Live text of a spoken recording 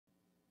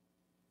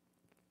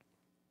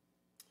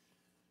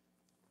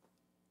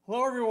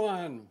Hello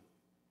everyone,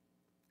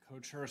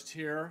 Coach Hörst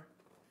here.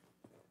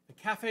 The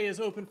cafe is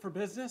open for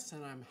business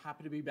and I'm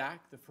happy to be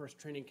back, the first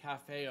training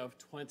cafe of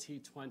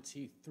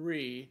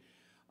 2023.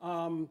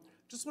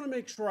 Just want to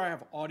make sure I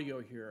have audio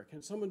here.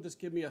 Can someone just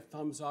give me a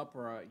thumbs up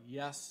or a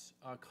yes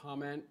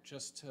comment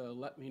just to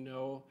let me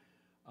know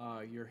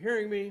you're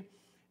hearing me?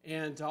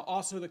 And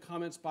also the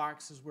comments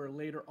box is where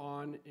later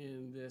on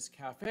in this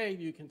cafe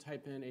you can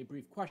type in a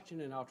brief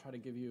question and I'll try to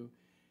give you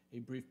a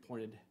brief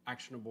pointed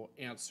actionable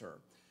answer.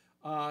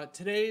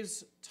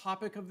 Today's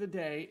topic of the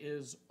day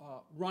is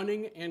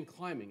running and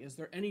climbing. Is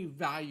there any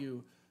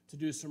value to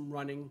do some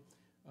running,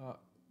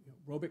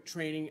 aerobic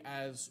training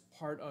as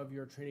part of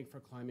your training for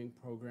climbing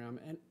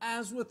program? And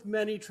as with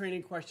many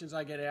training questions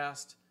I get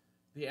asked,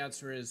 the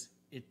answer is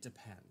it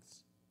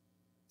depends.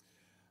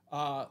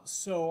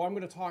 So I'm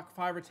going to talk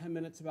 5 or 10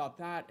 minutes about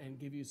that and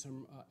give you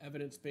some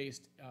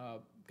evidence-based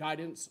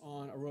guidance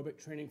on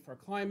aerobic training for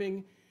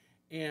climbing.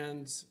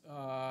 And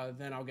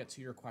then I'll get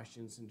to your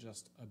questions in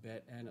just a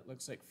bit. And it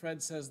looks like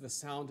Fred says the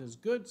sound is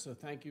good, so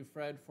thank you,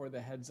 Fred, for the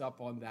heads up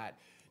on that.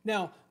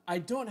 Now, I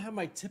don't have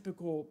my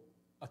typical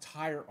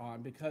attire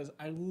on because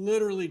I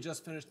literally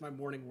just finished my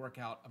morning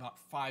workout about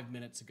 5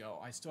 minutes ago.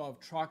 I still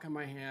have chalk on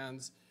my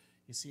hands.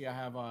 You see I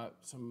have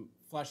some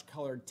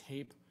flesh-colored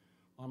tape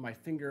on my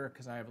finger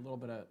because I have a little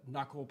bit of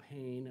knuckle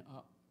pain,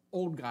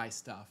 old guy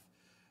stuff,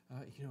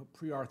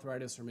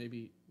 pre-arthritis or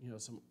maybe,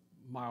 some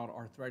mild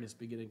arthritis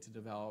beginning to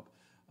develop.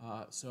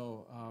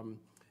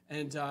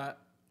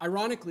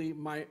 Ironically,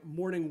 my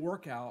morning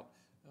workout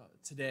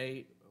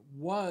today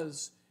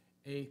was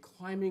a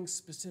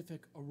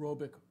climbing-specific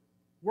aerobic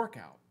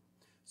workout.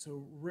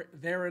 So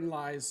therein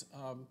lies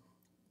a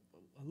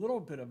little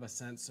bit of a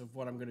sense of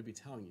what I'm going to be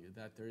telling you,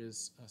 that there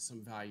is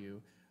some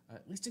value,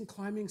 at least in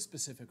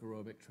climbing-specific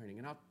aerobic training.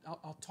 And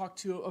I'll talk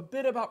to you a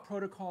bit about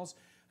protocols.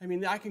 I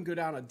mean, I can go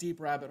down a deep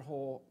rabbit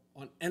hole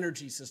on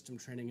energy system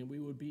training, and we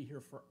would be here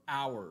for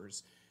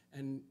hours,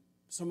 and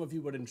some of you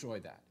would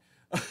enjoy that.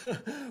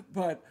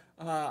 But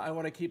I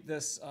want to keep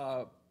this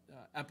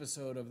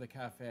episode of the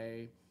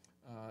cafe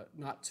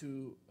not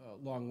too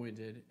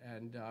long-winded,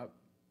 and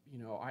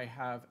I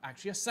have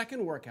actually a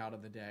second workout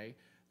of the day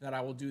that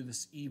I will do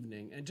this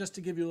evening. And just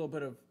to give you a little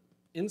bit of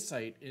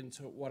insight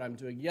into what I'm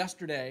doing,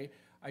 yesterday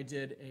I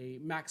did a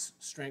max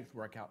strength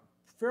workout,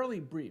 fairly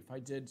brief. I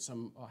did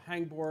some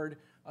hangboard,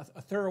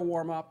 a thorough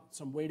warm-up,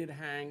 some weighted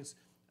hangs,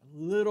 a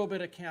little bit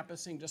of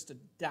campusing, just a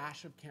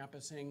dash of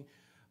campusing.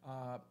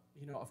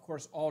 Of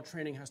course, all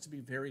training has to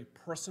be very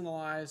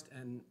personalized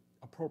and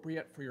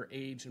appropriate for your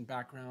age and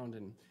background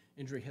and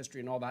injury history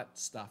and all that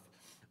stuff.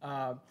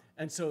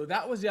 And so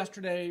that was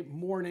yesterday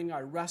morning. I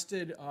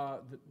rested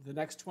the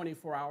next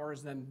 24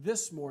 hours. Then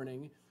this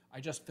morning, I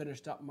just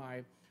finished up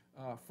my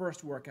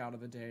first workout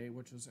of the day,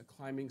 which was a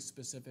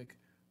climbing-specific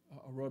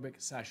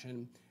aerobic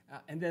session.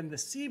 And then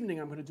this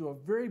evening, I'm going to do a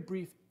very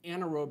brief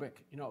anaerobic,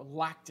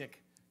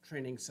 lactic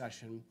training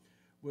session,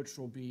 which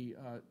will be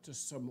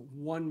just some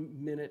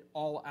 1 minute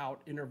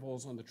all-out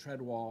intervals on the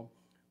tread wall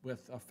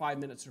with 5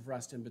 minutes of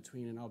rest in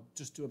between, and I'll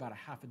just do about a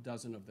half a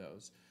dozen of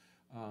those.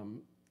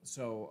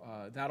 So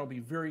that'll be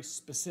very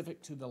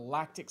specific to the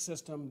lactic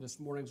system. This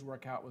morning's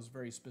workout was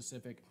very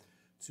specific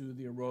to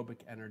the aerobic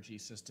energy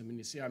system. And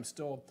you see I'm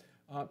still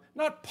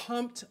not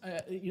pumped.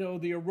 The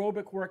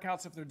aerobic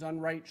workouts, if they're done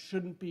right,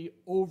 shouldn't be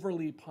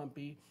overly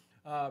pumpy.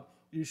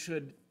 You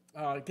should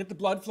get the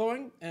blood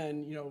flowing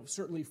and,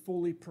 certainly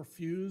fully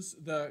perfuse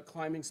the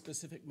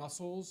climbing-specific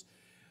muscles.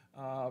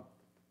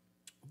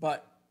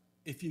 But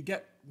if you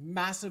get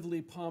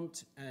massively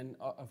pumped and,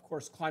 of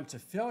course, climb to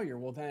failure,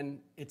 well,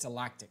 then it's a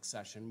lactic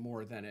session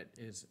more than it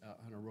is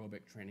an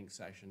aerobic training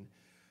session.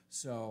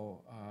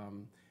 So,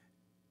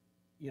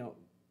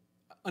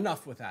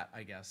 enough with that,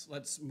 I guess.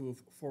 Let's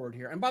move forward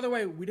here. And by the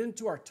way, we didn't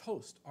do our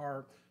toast.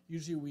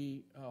 Usually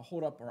we I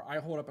hold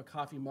up a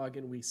coffee mug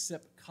and we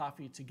sip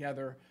coffee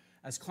together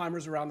as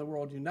climbers around the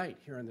world unite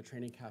here in the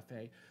Training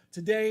Cafe.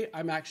 Today,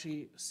 I'm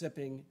actually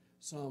sipping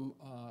some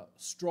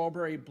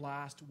Strawberry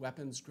Blast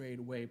Weapons Grade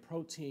Whey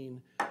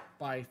Protein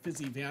by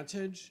Fizzy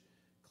Vantage,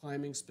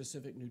 climbing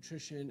specific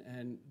nutrition,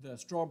 and the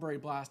Strawberry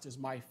Blast is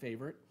my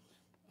favorite.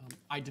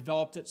 I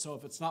developed it, so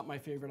if it's not my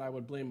favorite, I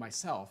would blame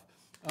myself.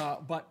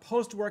 But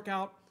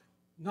post-workout,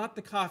 not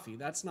the coffee.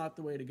 That's not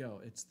the way to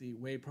go. It's the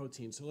whey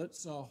protein. So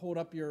let's hold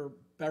up your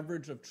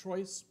beverage of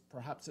choice.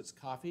 Perhaps it's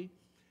coffee.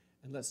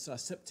 And let's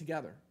sip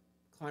together.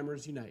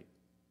 Climbers unite.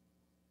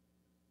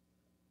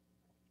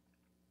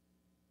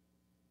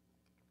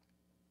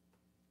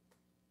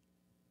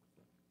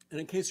 And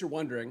in case you're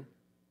wondering,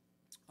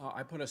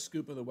 I put a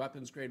scoop of the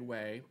weapons grade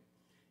whey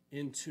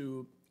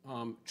into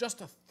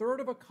just a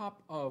third of a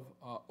cup of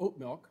oat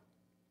milk.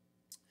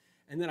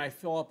 And then I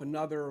fill up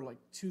another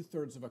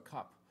 2/3 of a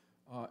cup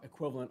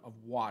equivalent of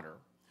water.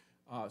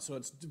 So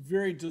it's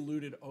very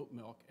diluted oat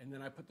milk. And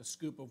then I put the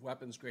scoop of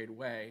weapons grade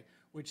whey,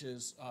 which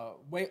is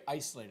whey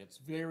isolate. It's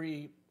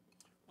very,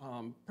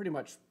 pretty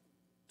much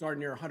darn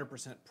near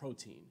 100%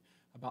 protein,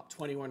 about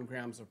 21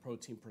 grams of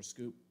protein per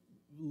scoop,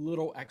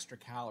 little extra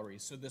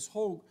calories. So this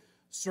whole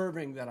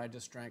serving that I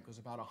just drank was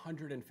about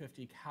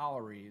 150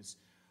 calories,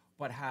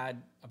 but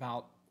had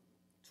about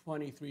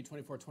 23,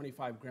 24,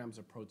 25 grams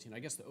of protein. I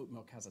guess the oat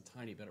milk has a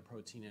tiny bit of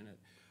protein in it.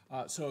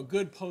 So a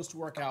good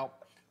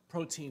post-workout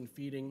protein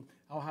feeding.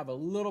 I'll have a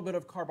little bit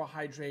of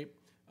carbohydrate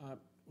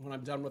when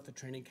I'm done with the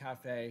training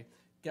cafe,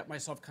 get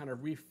myself kind of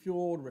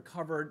refueled,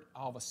 recovered.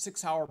 I'll have a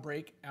 6-hour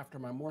break after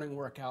my morning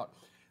workout,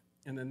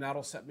 and then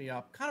that'll set me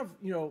up, kind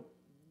of,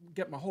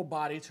 get my whole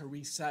body to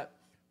reset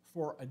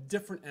for a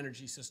different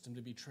energy system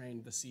to be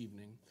trained this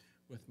evening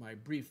with my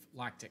brief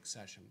lactic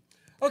session.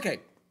 Okay,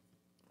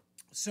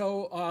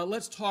 so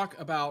let's talk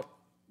about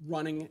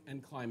running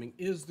and climbing.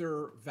 Is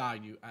there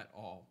value at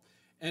all?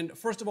 And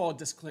first of all, a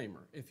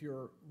disclaimer. If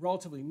you're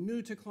relatively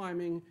new to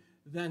climbing,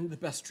 then the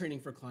best training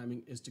for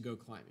climbing is to go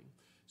climbing.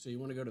 So you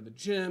want to go to the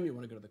gym, you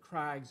want to go to the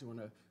crags, you want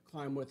to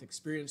climb with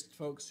experienced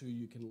folks who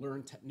you can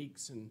learn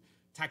techniques and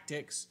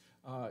tactics.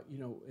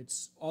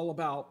 It's all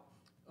about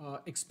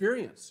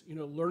experience,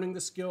 learning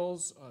the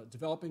skills,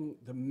 developing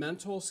the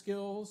mental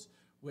skills,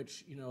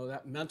 which,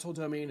 that mental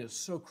domain is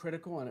so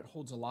critical, and it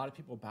holds a lot of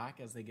people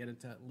back as they get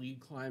into lead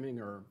climbing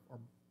or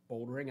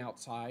bouldering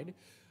outside.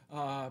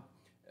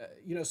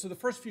 So the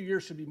first few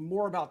years should be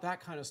more about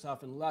that kind of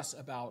stuff and less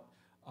about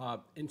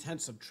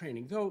intensive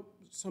training, though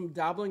some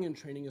dabbling in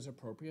training is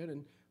appropriate.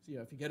 And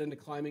if you get into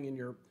climbing and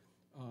you're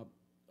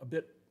a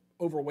bit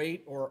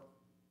overweight or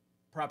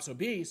perhaps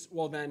obese,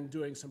 well, then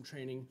doing some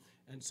training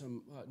and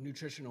some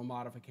nutritional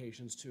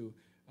modifications to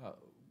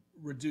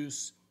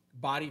reduce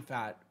body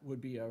fat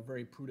would be a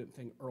very prudent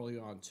thing early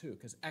on too,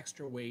 because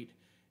extra weight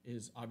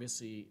is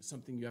obviously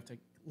something you have to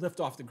lift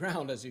off the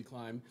ground as you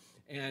climb.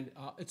 And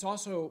it's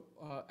also,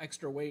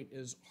 extra weight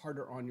is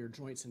harder on your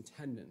joints and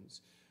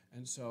tendons.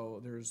 And so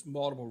there's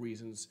multiple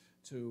reasons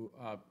to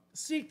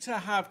seek to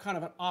have kind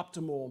of an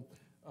optimal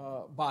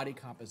body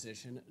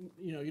composition.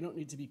 You don't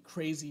need to be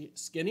crazy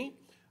skinny.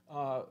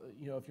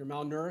 If you're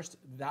malnourished,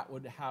 that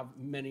would have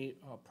many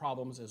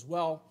problems as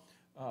well,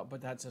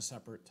 but that's a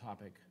separate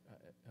topic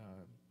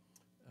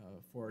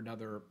for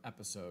another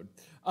episode.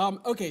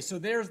 Okay, so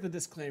there's the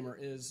disclaimer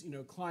is,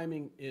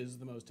 climbing is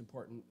the most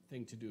important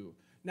thing to do.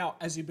 Now,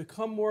 as you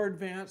become more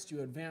advanced,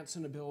 you advance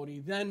in ability,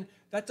 then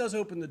that does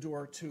open the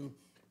door to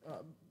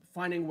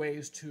finding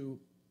ways to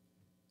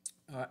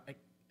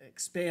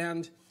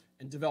expand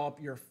and develop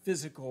your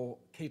physical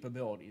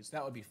capabilities.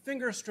 That would be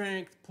finger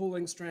strength,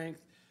 pulling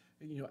strength,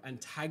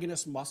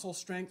 antagonist muscle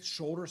strength,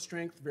 shoulder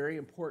strength, very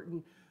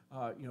important,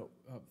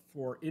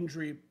 for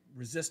injury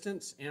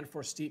resistance and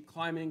for steep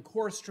climbing.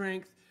 Core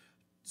strength,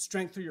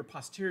 strength through your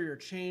posterior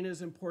chain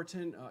is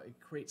important. It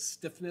creates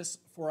stiffness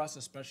for us,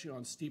 especially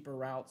on steeper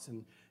routes,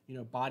 and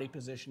body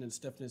position and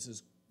stiffness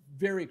is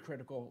very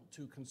critical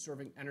to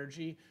conserving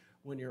energy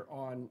when you're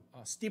on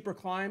steeper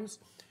climbs.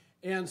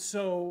 And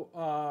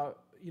so,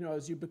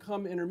 as you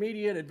become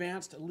intermediate,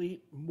 advanced,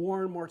 elite,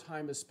 more and more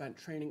time is spent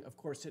training. Of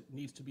course, it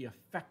needs to be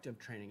effective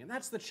training. And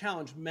that's the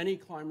challenge many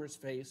climbers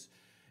face,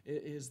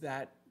 is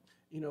that,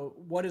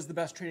 what is the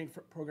best training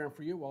program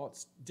for you? Well,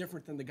 it's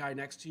different than the guy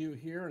next to you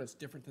here, and it's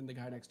different than the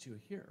guy next to you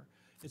here.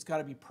 It's got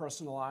to be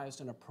personalized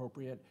and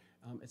appropriate.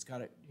 It's got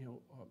to,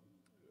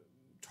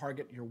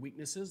 target your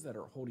weaknesses that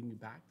are holding you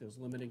back, those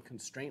limiting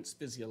constraints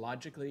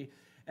physiologically.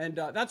 And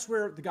that's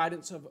where the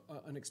guidance of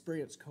an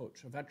experienced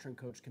coach, a veteran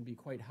coach, can be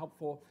quite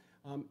helpful.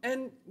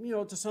 And,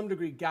 to some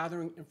degree,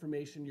 gathering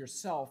information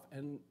yourself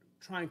and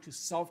trying to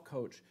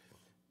self-coach,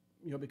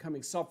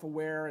 becoming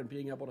self-aware and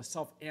being able to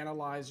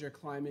self-analyze your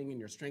climbing and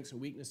your strengths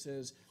and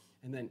weaknesses,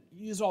 and then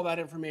use all that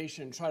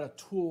information and try to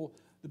tool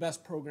the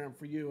best program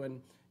for you.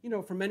 And,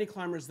 for many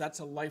climbers, that's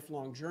a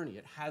lifelong journey.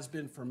 It has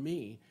been for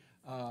me.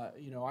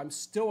 I'm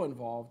still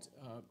involved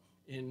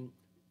in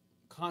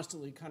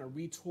constantly kind of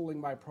retooling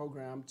my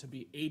program to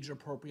be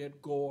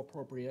age-appropriate,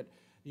 goal-appropriate.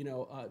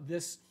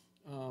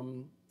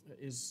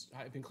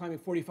 I've been climbing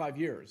 45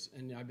 years,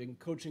 and I've been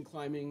coaching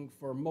climbing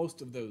for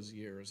most of those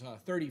years,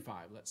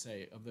 35, let's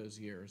say, of those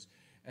years.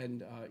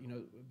 And,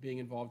 being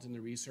involved in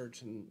the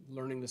research and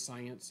learning the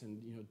science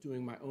and,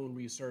 doing my own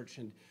research.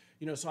 And,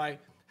 so I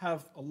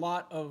have a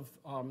lot of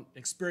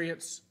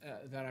experience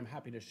that I'm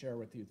happy to share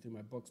with you through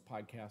my books,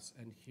 podcasts,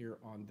 and here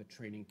on the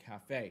Training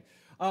Cafe.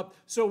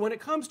 So when it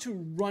comes to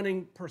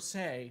running per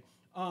se,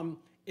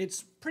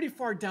 it's pretty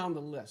far down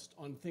the list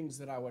on things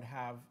that I would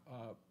have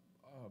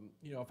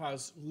if I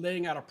was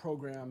laying out a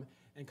program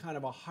and kind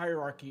of a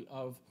hierarchy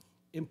of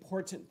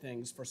important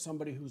things for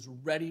somebody who's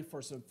ready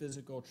for some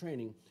physical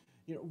training,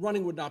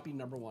 running would not be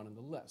number one on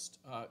the list.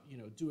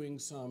 Doing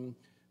some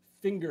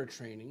finger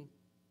training,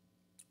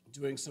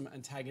 doing some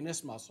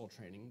antagonist muscle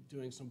training,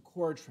 doing some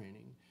core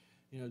training,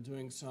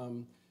 doing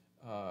some,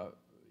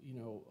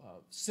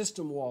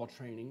 system wall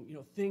training,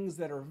 things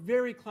that are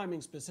very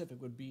climbing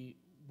specific would be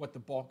what the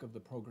bulk of the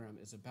program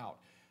is about.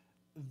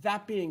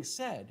 That being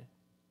said,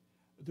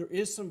 there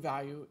is some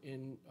value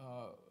in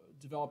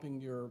developing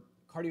your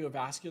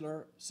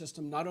cardiovascular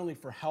system, not only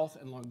for health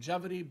and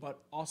longevity, but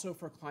also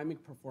for climbing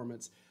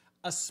performance,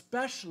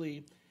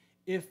 especially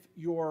if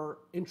your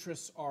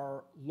interests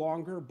are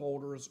longer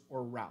boulders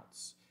or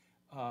routes.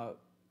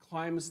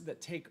 climbs that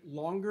take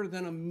longer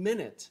than a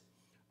minute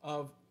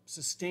of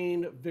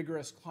sustained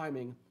vigorous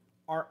climbing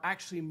are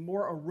actually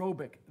more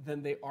aerobic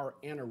than they are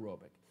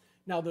anaerobic.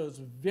 Now, those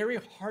very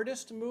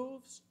hardest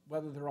moves,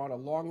 whether they're on a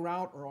long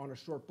route or on a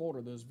short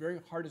boulder, those very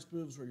hardest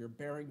moves where you're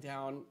bearing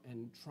down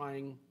and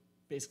trying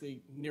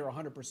basically near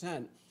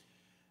 100%,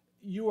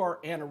 you are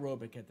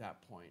anaerobic at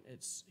that point.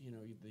 It's, you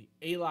know, the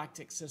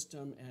alactic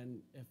system, and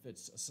if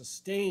it's a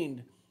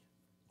sustained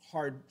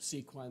hard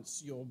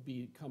sequence, you'll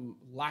become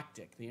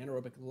lactic, the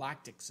anaerobic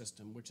lactic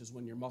system, which is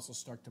when your muscles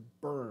start to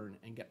burn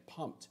and get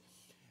pumped.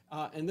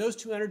 And those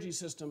two energy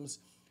systems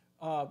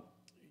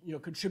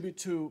contribute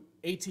to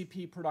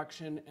ATP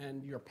production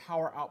and your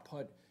power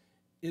output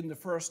in the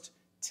first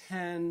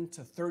 10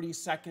 to 30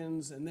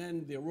 seconds, and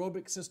then the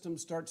aerobic system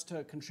starts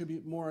to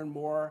contribute more and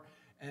more,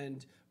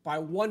 and by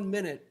 1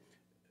 minute,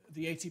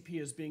 the ATP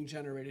is being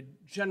generated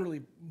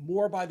generally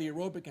more by the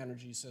aerobic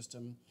energy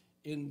system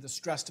in the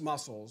stressed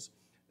muscles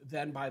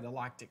than by the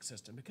lactic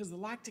system, because the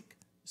lactic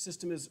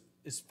system is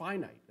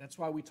finite. That's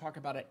why we talk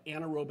about an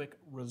anaerobic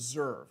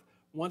reserve.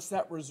 Once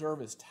that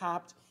reserve is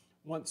tapped,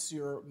 once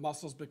your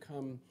muscles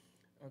become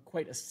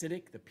quite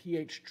acidic, the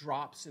pH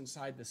drops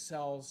inside the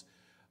cells,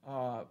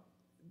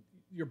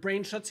 your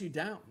brain shuts you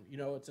down. You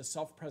know, it's a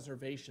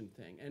self-preservation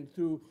thing. And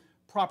through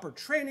proper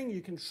training,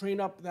 you can train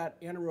up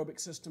that anaerobic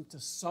system to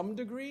some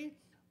degree,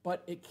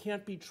 but it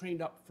can't be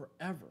trained up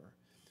forever.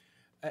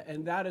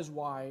 And that is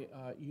why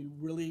you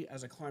really,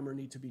 as a climber,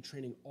 need to be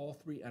training all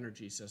three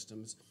energy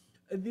systems.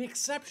 The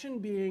exception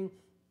being,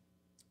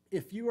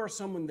 if you are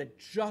someone that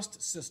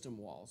just system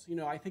walls, you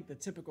know, I think the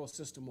typical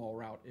system wall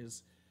route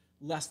is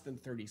less than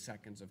 30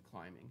 seconds of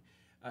climbing.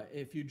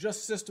 If you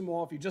just system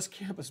wall, if you just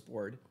campus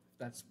board,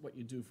 that's what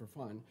you do for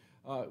fun,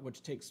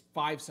 which takes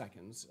 5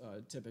 seconds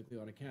typically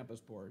on a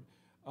campus board.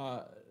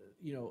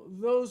 You know,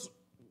 those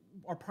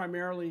are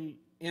primarily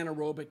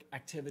anaerobic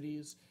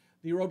activities.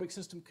 The aerobic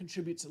system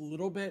contributes a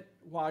little bit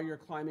while you're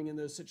climbing in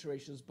those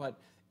situations, but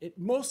it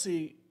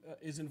mostly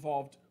is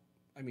involved,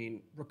 I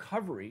mean,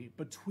 recovery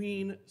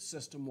between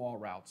system wall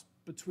routes,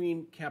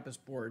 between campus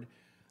board,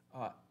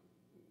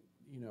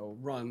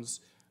 runs.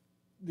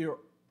 The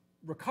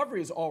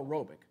recovery is all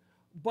aerobic,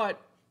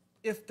 but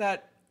if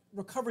that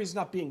recovery is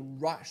not being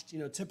rushed, you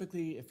know,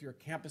 typically if you're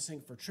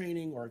campusing for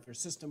training or if you're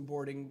system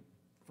boarding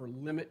for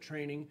limit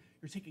training,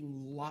 you're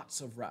taking lots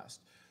of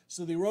rest.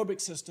 So the aerobic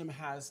system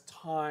has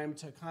time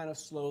to kind of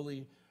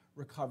slowly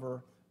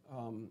recover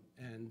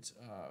and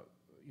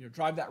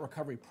drive that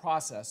recovery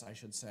process, I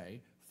should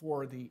say,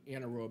 for the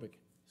anaerobic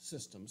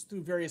systems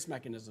through various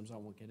mechanisms I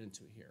won't get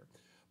into here.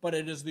 But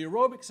it is the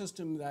aerobic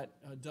system that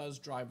does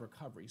drive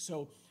recovery.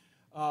 So,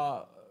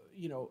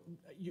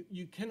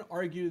 you can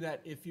argue that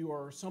if you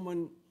are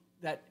someone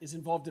that is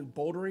involved in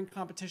bouldering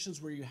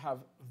competitions where you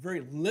have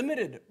very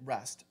limited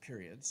rest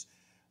periods,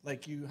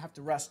 like you have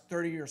to rest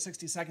 30 or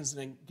 60 seconds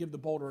and then give the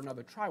boulder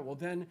another try, well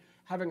then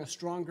having a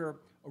stronger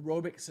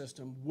aerobic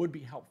system would be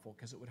helpful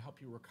because it would help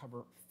you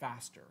recover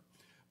faster.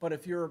 But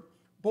if you're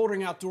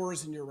bouldering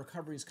outdoors and your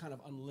recovery is kind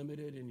of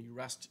unlimited and you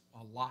rest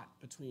a lot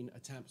between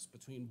attempts,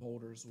 between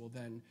boulders, well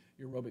then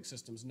your aerobic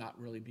system's not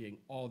really being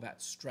all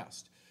that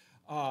stressed.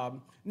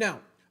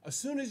 Now, as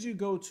soon as you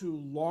go to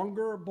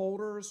longer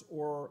boulders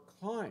or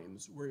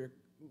climbs where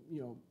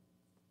you're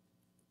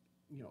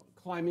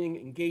climbing,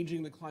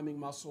 engaging the climbing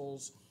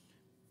muscles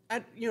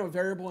at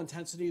variable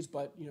intensities,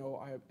 but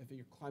if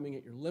you're climbing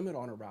at your limit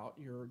on a route,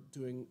 you're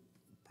doing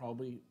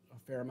probably a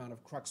fair amount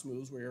of crux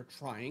moves where you're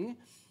trying.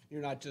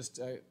 You're not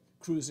just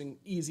cruising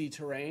easy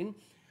terrain.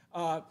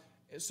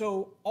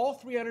 So all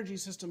three energy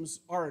systems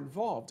are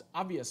involved,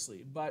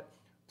 obviously, but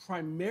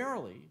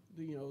primarily,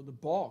 the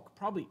bulk,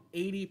 probably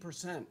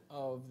 80%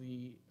 of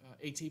the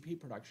ATP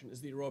production is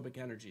the aerobic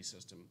energy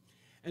system.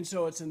 And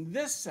so it's in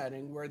this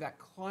setting where that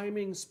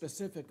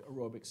climbing-specific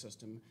aerobic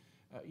system,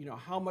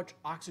 how much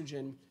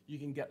oxygen you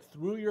can get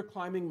through your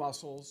climbing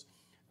muscles,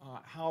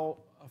 how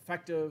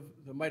effective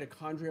the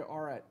mitochondria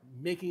are at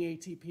making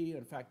ATP.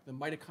 In fact, the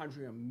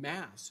mitochondria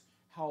mass,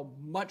 how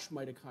much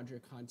mitochondria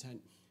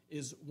content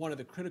is one of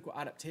the critical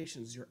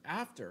adaptations you're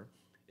after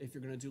if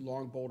you're going to do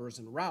long boulders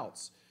and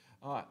routes.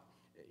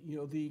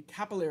 The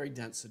capillary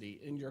density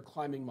in your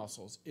climbing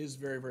muscles is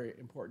very, very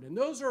important. And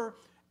those are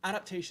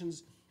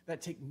adaptations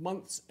that take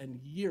months and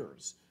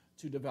years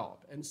to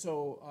develop. And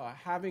so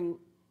having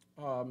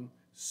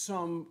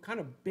some kind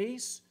of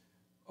base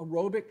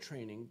aerobic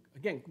training,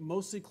 again,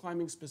 mostly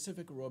climbing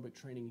specific aerobic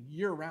training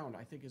year-round,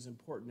 I think is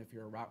important if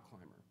you're a route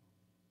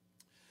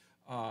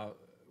climber.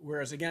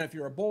 Whereas again, if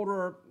you're a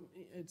boulderer,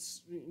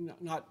 it's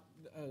not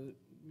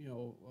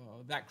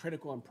that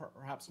critical and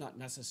perhaps not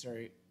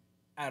necessary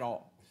at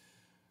all.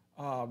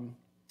 I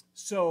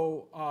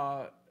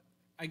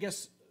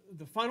guess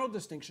the final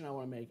distinction I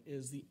want to make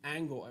is the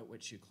angle at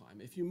which you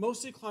climb. If you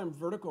mostly climb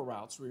vertical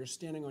routes where you're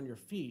standing on your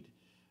feet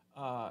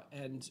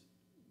and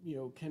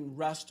can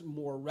rest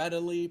more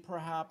readily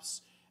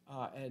perhaps,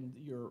 and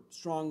your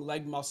strong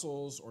leg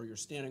muscles, or you're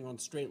standing on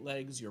straight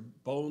legs, your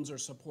bones are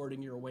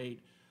supporting your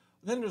weight,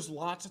 then there's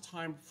lots of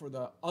time for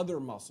the other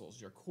muscles,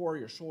 your core,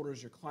 your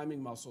shoulders, your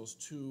climbing muscles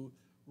to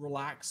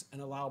relax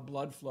and allow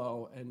blood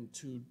flow and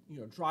to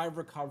drive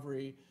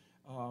recovery.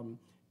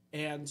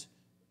 And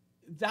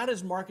that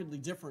is markedly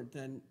different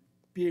than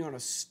being on a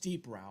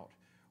steep route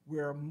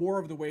where more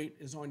of the weight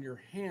is on your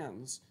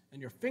hands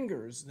and your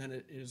fingers than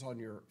it is on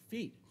your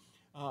feet.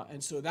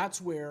 And so that's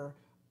where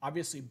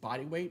obviously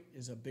body weight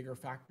is a bigger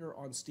factor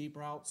on steep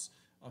routes.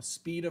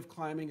 Speed of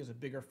climbing is a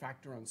bigger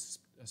factor on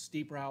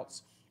steep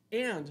routes.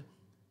 And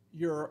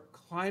your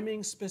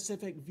climbing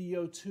specific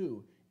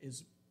VO2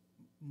 is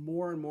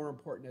more and more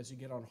important as you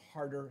get on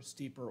harder,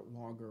 steeper,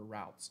 longer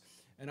routes.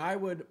 And I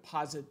would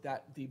posit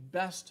that the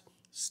best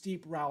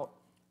steep route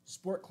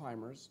sport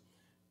climbers,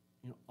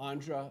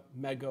 Andra,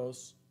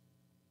 Megos,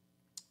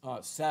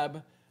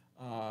 Seb,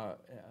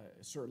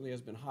 certainly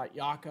has been hot,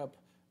 Jakob,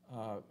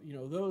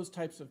 those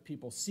types of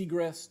people,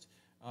 Segrist,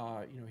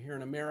 here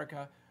in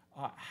America,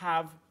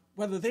 have,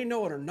 whether they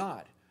know it or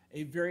not,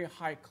 a very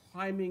high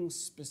climbing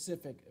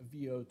specific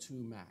VO2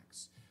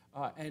 max.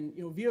 And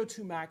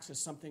VO2 max is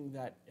something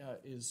that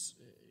is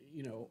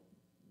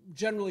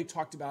generally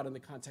talked about in the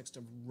context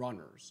of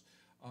runners,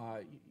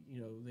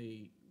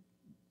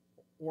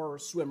 or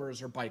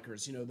swimmers or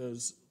bikers,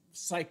 those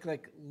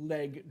cyclic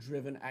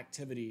leg-driven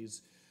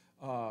activities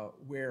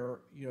where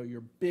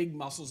your big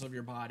muscles of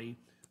your body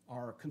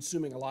are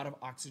consuming a lot of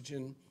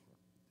oxygen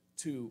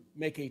to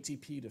make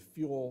ATP to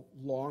fuel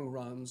long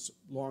runs,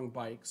 long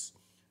bikes,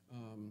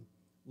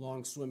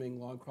 long swimming,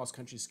 long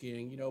cross-country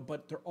skiing,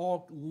 but they're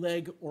all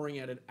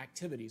leg-oriented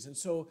activities. And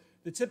so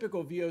the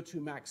typical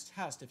VO2 max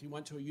test, if you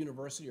went to a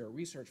university or a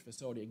research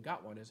facility and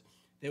got one, is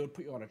they would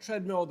put you on a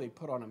treadmill, they'd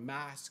put on a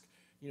mask,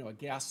 a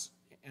gas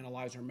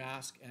analyzer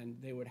mask, and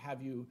they would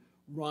have you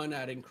run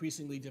at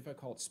increasingly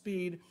difficult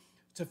speed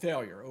to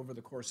failure over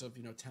the course of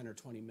 10 or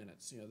 20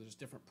 minutes. There's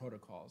different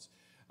protocols.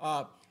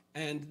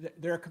 And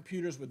their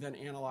computers would then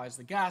analyze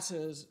the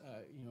gases,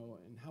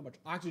 and how much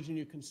oxygen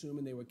you consume,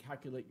 and they would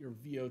calculate your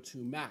VO2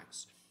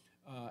 max.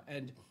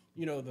 And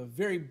the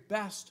very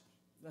best,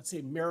 let's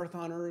say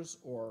marathoners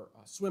or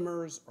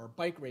swimmers or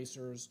bike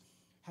racers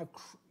have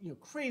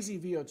crazy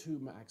VO2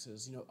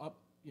 maxes,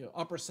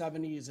 upper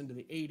 70s into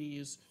the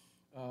 80s.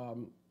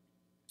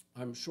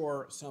 I'm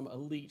sure some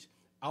elite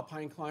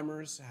alpine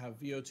climbers have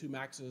VO2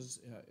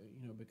 maxes,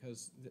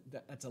 because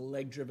that's a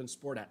leg-driven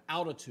sport at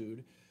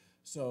altitude.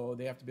 So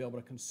they have to be able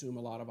to consume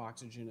a lot of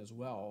oxygen as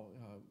well,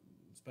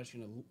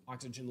 especially in an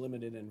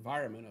oxygen-limited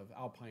environment of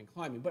alpine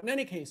climbing. But in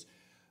any case,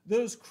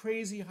 those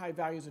crazy high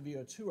values of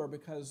VO2 are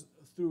because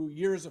through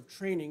years of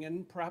training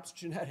and perhaps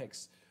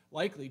genetics,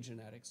 likely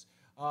genetics,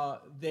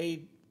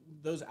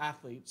 those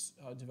athletes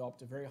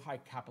developed a very high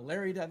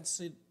capillary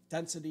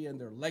density in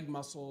their leg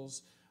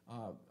muscles,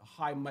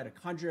 high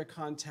mitochondria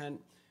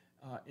content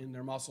in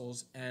their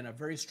muscles, and a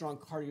very strong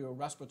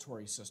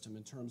cardiorespiratory system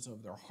in terms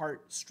of their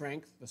heart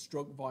strength, the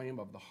stroke volume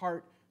of the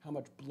heart, how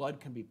much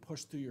blood can be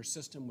pushed through your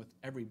system with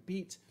every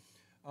beat,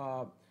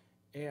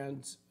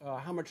 and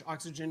how much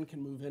oxygen can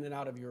move in and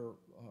out of your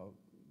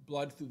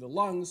blood through the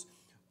lungs.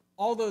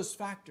 All those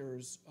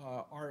factors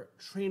are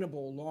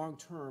trainable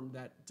long-term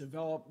that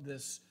develop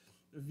this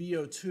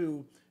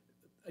VO2,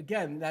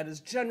 again, that is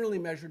generally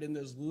measured in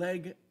those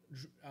leg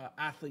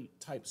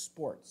athlete-type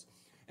sports.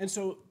 And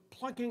so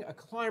plunking a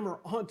climber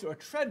onto a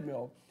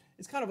treadmill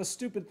is kind of a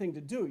stupid thing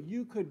to do.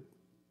 You could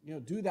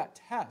do that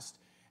test,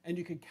 and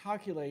you could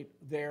calculate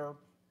their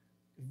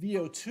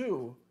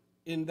VO2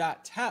 in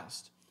that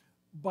test,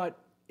 but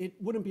it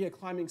wouldn't be a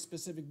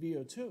climbing-specific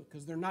VO2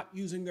 because they're not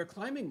using their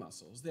climbing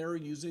muscles. They're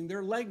using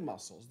their leg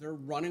muscles. They're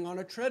running on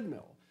a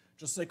treadmill,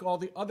 just like all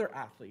the other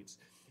athletes.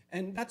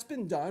 And that's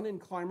been done,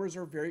 and climbers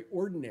are very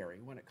ordinary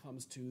when it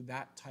comes to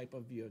that type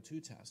of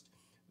VO2 test.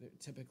 They're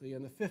typically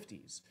in the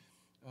 50s.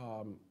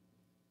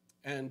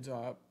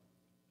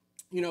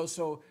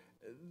 So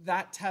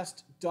that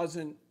test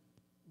doesn't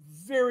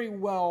very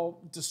well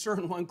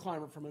discern one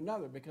climber from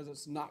another because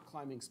it's not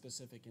climbing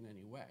specific in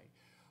any way.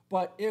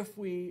 But if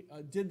we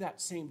did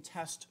that same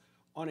test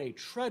on a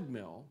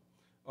treadmill,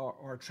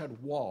 or a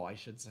tread wall, I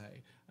should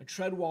say, a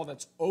tread wall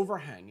that's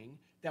overhanging,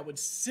 that would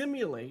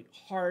simulate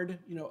hard,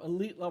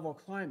 elite level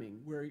climbing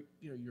where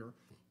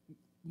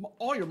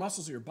all your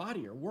muscles of your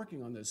body are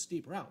working on those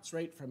steep routes,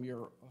 right? From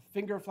your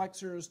finger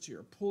flexors to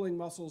your pulling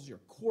muscles, your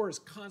core is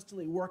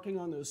constantly working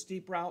on those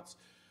steep routes.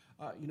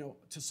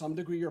 To some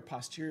degree, your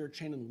posterior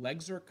chain and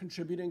legs are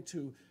contributing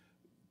to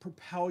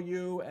propel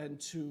you and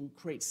to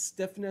create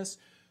stiffness.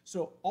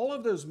 So all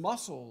of those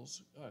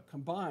muscles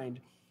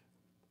combined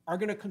are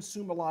going to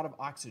consume a lot of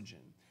oxygen.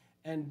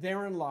 And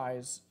therein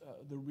lies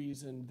the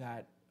reason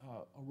that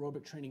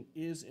aerobic training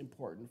is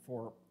important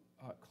for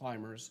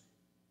climbers,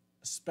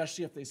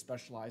 especially if they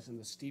specialize in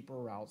the steeper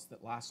routes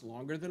that last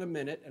longer than a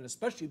minute, and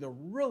especially the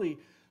really,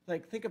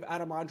 think of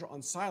Adam Andra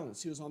on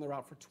silence. He was on the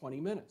route for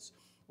 20 minutes.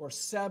 Or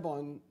Seb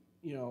on,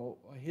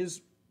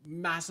 his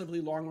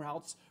massively long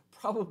routes,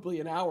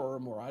 probably an hour or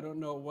more. I don't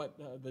know what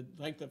the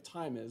length of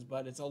time is,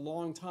 but it's a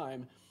long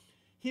time.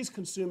 He's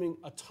consuming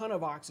a ton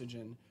of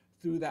oxygen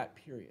through that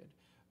period.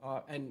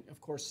 And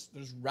of course,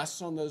 there's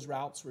rests on those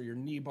routes where you're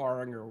knee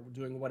barring or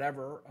doing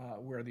whatever,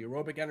 where the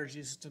aerobic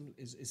energy system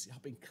is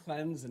helping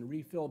cleanse and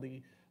refill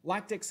the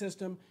lactic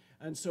system.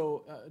 And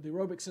so the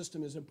aerobic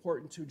system is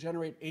important to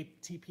generate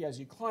ATP as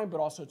you climb, but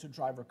also to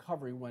drive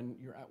recovery when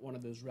you're at one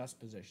of those rest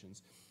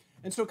positions.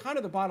 And so kind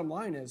of the bottom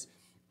line is,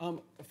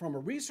 from a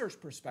research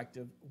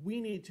perspective,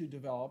 we need to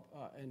develop,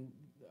 and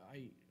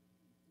I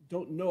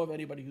don't know of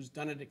anybody who's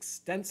done it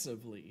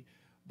extensively,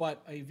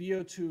 but a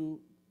VO2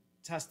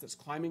 test that's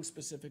climbing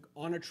specific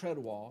on a tread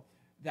wall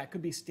that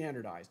could be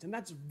standardized. And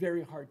that's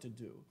very hard to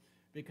do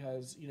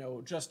because,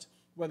 just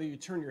whether you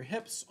turn your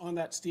hips on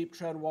that steep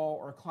tread wall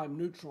or climb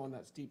neutral on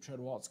that steep tread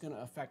wall, it's going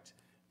to affect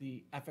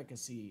the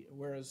efficacy.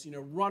 Whereas,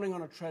 running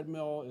on a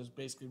treadmill is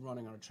basically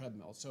running on a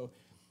treadmill. So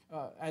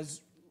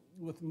as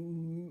with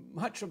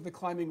much of the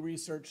climbing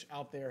research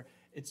out there,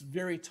 it's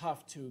very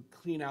tough to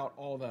clean out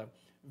all the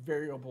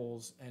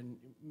variables and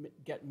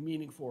get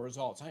meaningful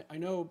results. I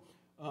know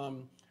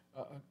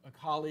a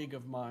colleague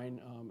of mine,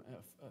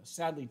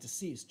 sadly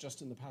deceased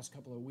just in the past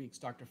couple of weeks,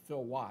 Dr.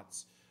 Phil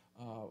Watts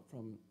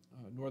from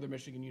Northern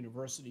Michigan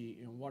University,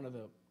 one of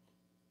the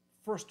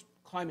first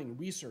climbing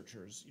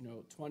researchers.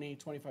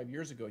 25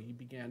 years ago, he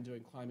began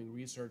doing climbing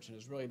research and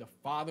is really the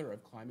father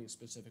of climbing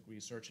specific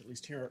research, at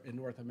least here in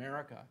North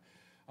America.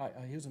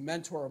 He was a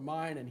mentor of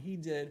mine, and he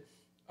did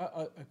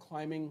a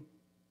climbing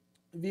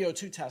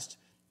VO2 test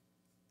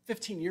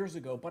 15 years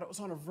ago, but it was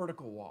on a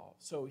vertical wall.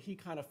 So he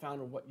kind of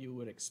found what you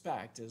would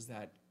expect is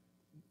that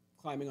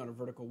climbing on a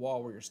vertical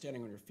wall where you're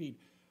standing on your feet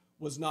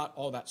was not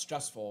all that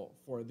stressful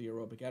for the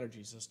aerobic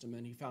energy system,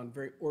 and he found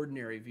very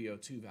ordinary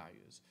VO2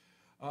 values.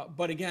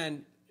 But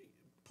again,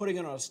 putting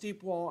it on a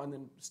steep wall and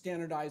then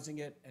standardizing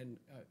it and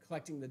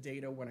collecting the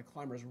data when a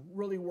climber is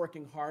really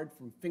working hard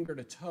from finger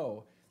to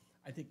toe,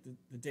 I think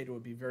the data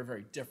would be very,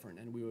 very different,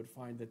 and we would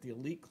find that the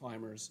elite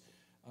climbers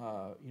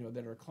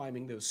that are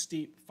climbing those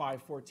steep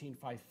 514,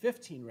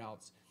 515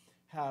 routes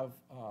have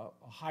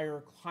a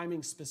higher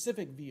climbing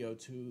specific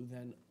VO2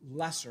 than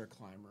lesser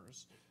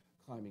climbers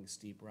climbing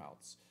steep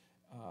routes.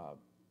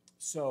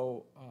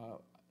 So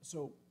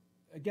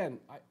again,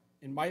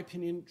 in my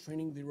opinion,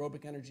 training the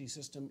aerobic energy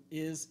system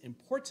is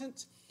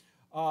important,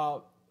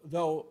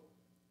 though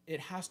it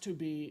has to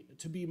be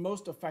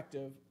most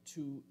effective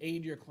to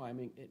aid your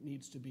climbing. It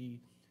needs to be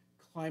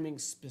climbing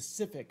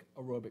specific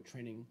aerobic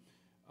training.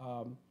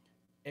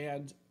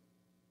 And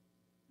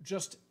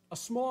just a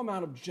small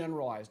amount of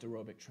generalized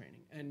aerobic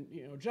training. And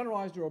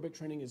generalized aerobic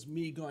training is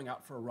me going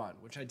out for a run,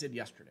 which I did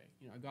yesterday.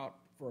 I got out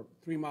for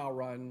a 3-mile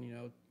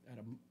run, at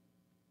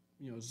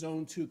a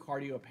zone 2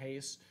 cardio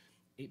pace,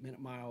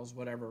 8-minute miles,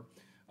 whatever.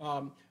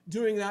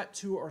 Doing that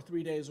 2 or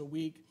 3 days a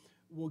week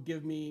will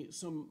give me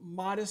some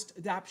modest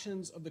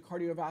adaptations of the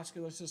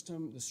cardiovascular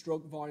system, the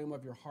stroke volume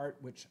of your heart,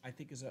 which I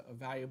think is a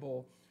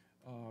valuable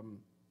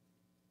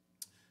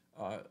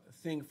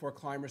thing for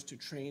climbers to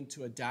train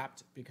to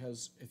adapt,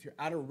 because if you're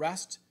at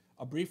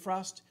a brief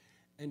rest,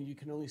 and you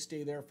can only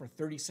stay there for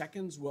 30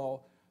 seconds,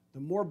 well, the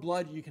more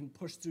blood you can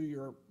push through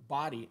your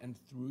body and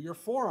through your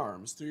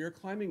forearms, through your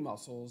climbing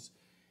muscles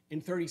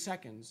in 30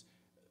 seconds,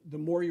 the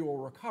more you will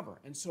recover.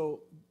 And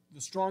so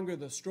the stronger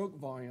the stroke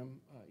volume,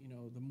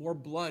 the more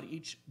blood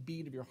each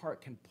beat of your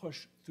heart can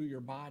push through your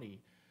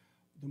body,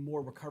 the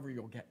more recovery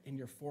you'll get in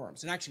your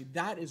forearms. And actually,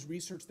 that is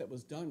research that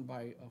was done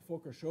by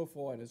Volker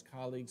Schofel and his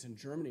colleagues in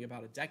Germany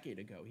about a decade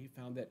ago. He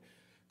found that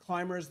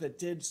climbers that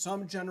did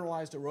some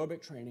generalized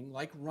aerobic training,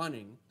 like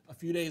running a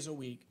few days a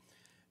week,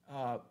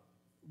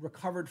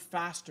 recovered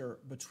faster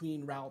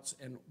between routes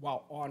and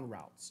while on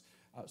routes.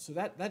 So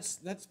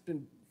that's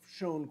been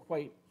shown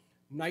quite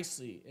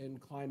nicely in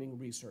climbing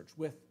research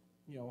with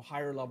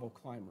higher level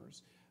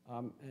climbers.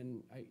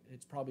 And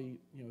it's probably,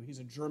 he's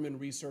a German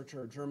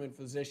researcher, a German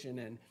physician,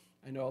 and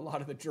I know a lot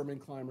of the German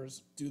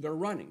climbers do their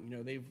running.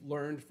 They've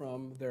learned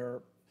from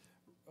the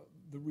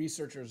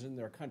researchers in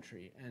their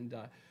country. And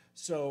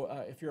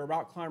so if you're a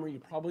route climber, you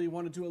probably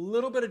want to do a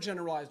little bit of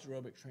generalized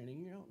aerobic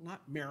training,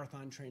 not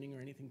marathon training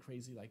or anything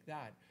crazy like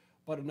that,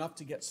 but enough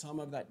to get some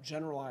of that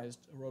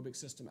generalized aerobic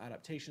system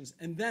adaptations.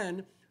 And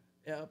then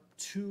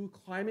 2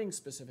 climbing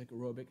specific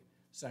aerobic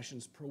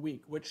sessions per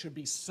week, which should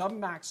be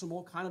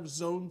submaximal, kind of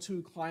zone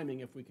 2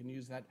 climbing, if we can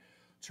use that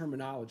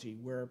terminology,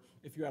 where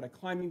if you're at a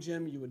climbing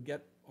gym, you would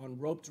get on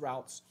roped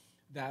routes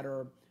that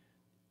are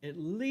at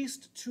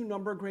least 2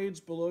 number grades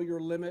below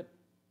your limit.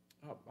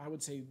 I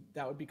would say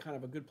that would be kind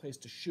of a good place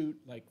to shoot.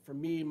 Like for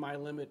me, my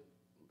limit,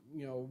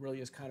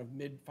 really is kind of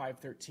mid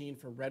 513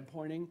 for red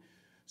pointing.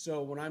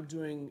 So when I'm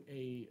doing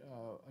a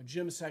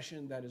gym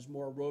session that is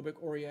more aerobic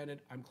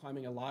oriented, I'm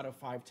climbing a lot of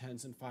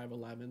 510s and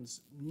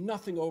 511s,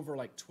 nothing over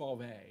like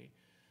 12A.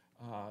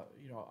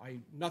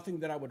 Nothing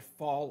that I would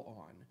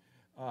fall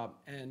on.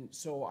 And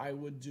so I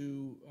would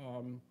do,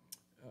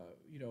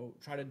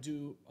 try to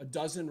do a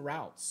dozen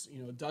routes,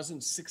 a dozen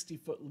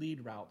 60-foot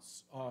lead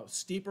routes,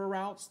 steeper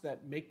routes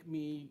that make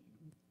me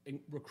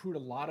recruit a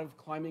lot of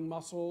climbing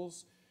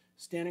muscles.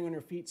 Standing on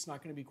your feet is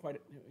not going to be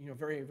quite,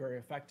 very, very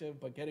effective,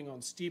 but getting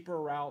on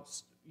steeper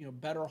routes,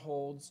 better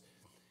holds,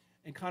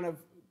 and kind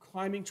of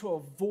climbing to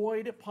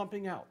avoid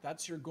pumping out.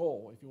 That's your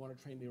goal if you want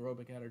to train the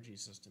aerobic energy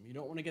system. You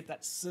don't want to get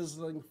that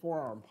sizzling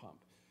forearm pump.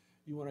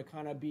 You want to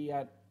kind of be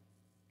at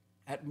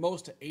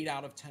most an 8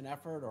 out of 10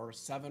 effort, or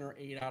 7 or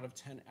 8 out of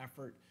 10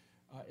 effort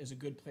is a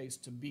good place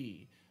to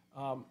be.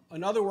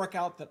 Another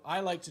workout that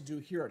I like to do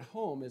here at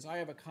home is I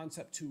have a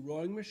Concept 2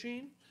 rowing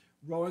machine.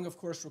 Rowing, of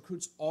course,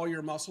 recruits all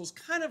your muscles,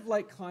 kind of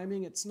like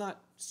climbing. It's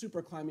not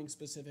super climbing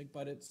specific,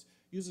 but it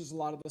uses a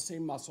lot of the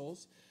same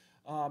muscles.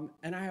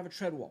 And I have a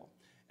tread wall.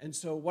 And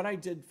so what I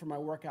did for my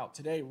workout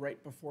today,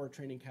 right before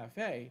Training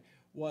Cafe,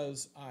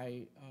 was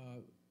I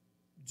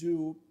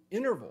do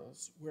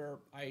intervals where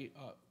I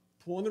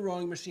pull in the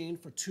rowing machine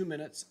for 2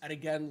 minutes at,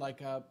 again, like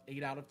a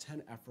 8 out of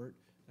 10 effort,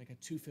 like a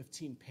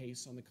 2:15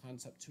 pace on the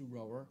Concept 2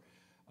 rower.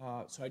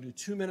 So I do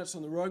 2 minutes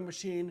on the rowing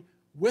machine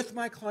with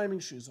my climbing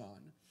shoes on.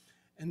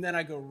 And then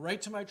I go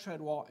right to my tread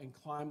wall and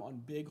climb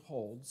on big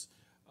holds.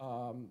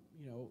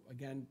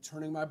 Again,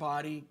 turning my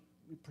body,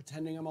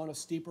 pretending I'm on a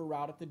steeper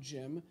route at the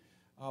gym,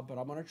 but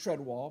I'm on a tread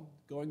wall,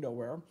 going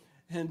nowhere.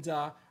 And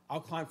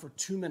I'll climb for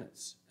 2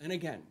 minutes. And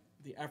again,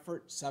 the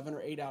effort, 7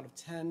 or 8 out of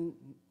 10.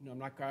 I'm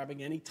not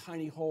grabbing any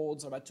tiny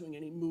holds. I'm not doing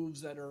any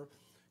moves that are,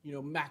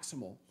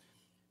 maximal.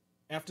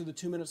 After the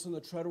 2 minutes on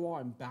the tread wall,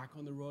 I'm back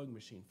on the rowing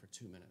machine for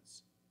 2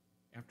 minutes.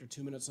 After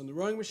 2 minutes on the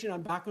rowing machine,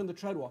 I'm back on the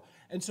tread wall.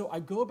 And so I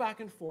go back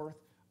and forth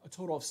a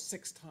total of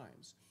 6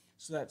 times.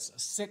 So that's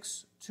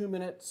 6 2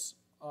 minutes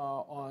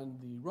on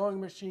the rowing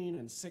machine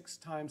and 6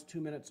 times 2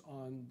 minutes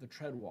on the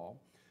tread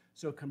wall.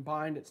 So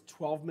combined, it's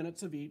 12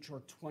 minutes of each,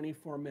 or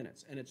 24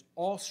 minutes. And it's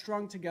all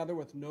strung together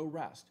with no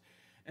rest.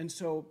 And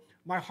so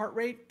my heart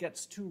rate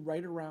gets to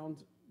right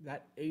around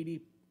that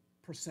 80%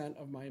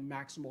 of my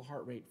maximal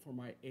heart rate for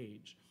my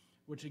age,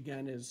 which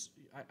again is,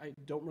 I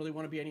don't really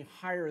want to be any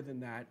higher than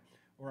that,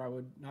 or I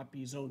would not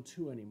be zone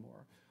 2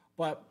 anymore.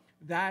 But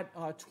that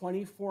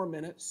 24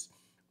 minutes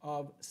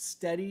of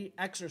steady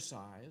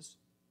exercise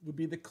would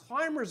be the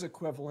climber's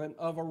equivalent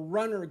of a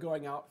runner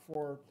going out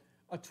for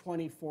a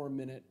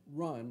 24-minute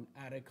run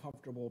at a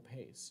comfortable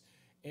pace.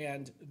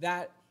 And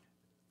that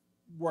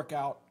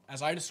workout,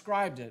 as I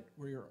described it,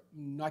 where you're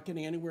not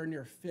getting anywhere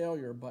near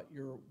failure, but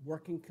you're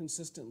working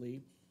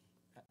consistently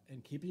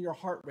and keeping your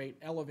heart rate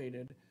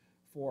elevated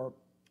for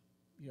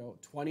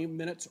 20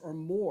 minutes or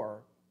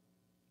more,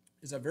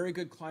 is a very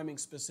good climbing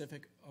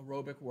specific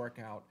aerobic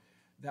workout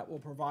that will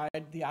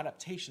provide the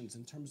adaptations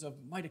in terms of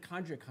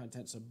mitochondria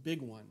content's a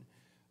big one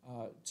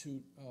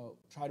to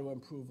try to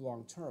improve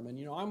long term. And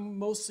I'm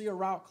mostly a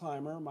route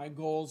climber. My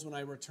goals when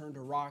I return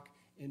to Rock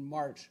in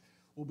March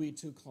will be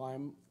to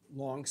climb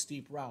long,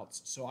 steep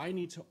routes. So I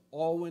need to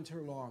all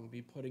winter long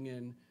be putting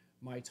in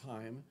my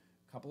time,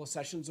 a couple of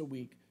sessions a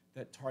week,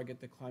 that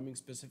target the climbing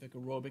specific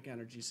aerobic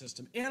energy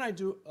system. And I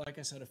do, like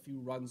I said, a few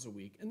runs a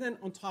week. And then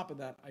on top of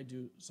that, I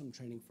do some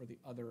training for the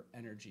other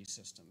energy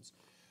systems.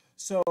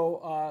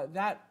 So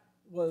that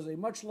was a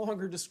much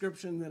longer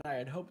description than I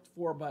had hoped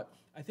for, but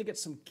I think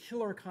it's some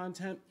killer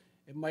content.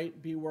 It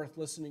might be worth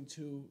listening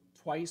to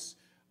twice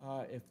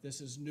if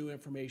this is new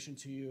information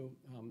to you.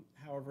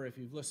 However, if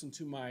you've listened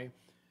to my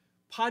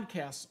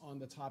podcasts on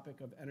the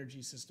topic of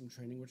energy system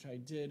training, which I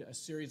did a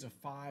series of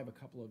 5 a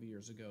couple of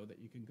years ago that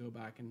you can go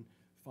back and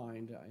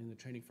find in the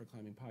Training for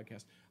Climbing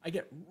podcast, I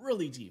get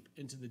really deep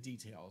into the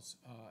details,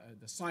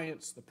 the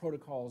science, the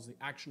protocols, the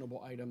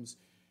actionable items.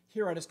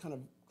 Here I just kind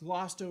of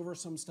glossed over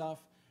some stuff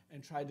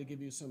and tried to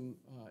give you some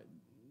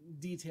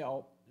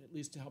detail, at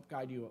least to help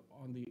guide you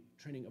on the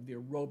training of the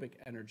aerobic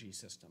energy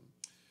system.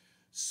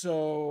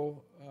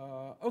 So,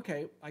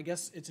 okay, I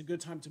guess it's a good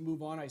time to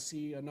move on. I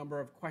see a number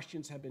of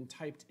questions have been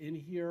typed in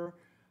here,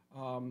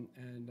 and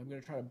I'm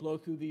going to try to blow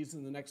through these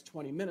in the next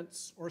 20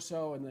 minutes or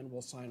so, and then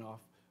we'll sign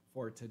off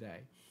for today.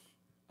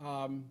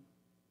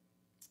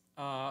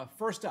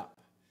 First up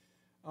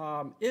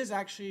is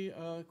actually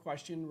a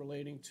question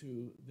relating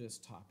to this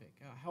topic.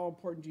 How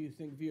important do you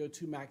think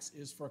VO2 max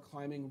is for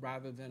climbing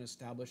rather than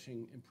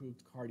establishing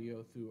improved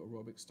cardio through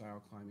aerobic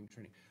style climbing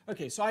training?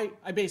 Okay, so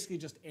I basically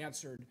just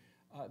answered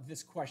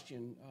this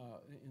question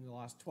in the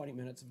last 20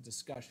 minutes of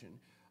discussion.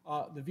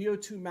 The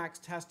VO2 max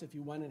test, if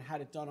you went and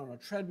had it done on a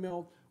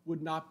treadmill,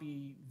 would not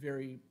be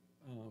very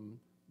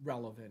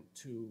relevant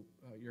to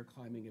your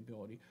climbing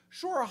ability.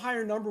 Sure, a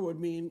higher number would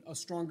mean a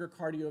stronger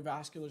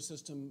cardiovascular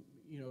system,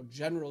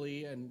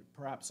 generally, and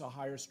perhaps a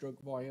higher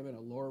stroke volume and a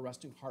lower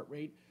resting heart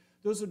rate.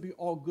 Those would be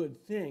all good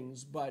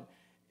things, but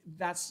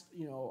that's,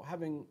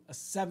 having a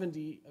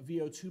 70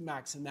 VO2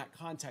 max in that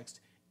context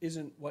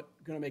isn't going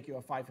to make you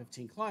a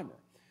 515 climber.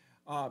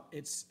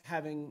 It's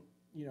having,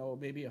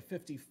 maybe a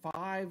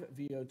 55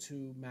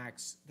 VO2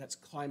 max that's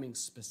climbing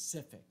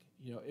specific,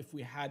 if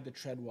we had the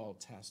treadwell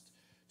test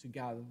to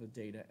gather the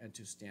data and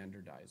to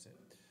standardize it.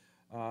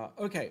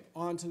 Okay,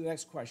 on to the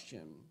next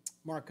question.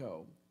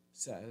 Marco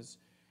says,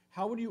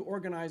 how would you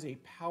organize a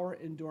power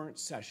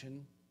endurance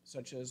session,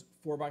 such as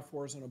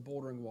 4x4s on a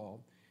bouldering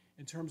wall,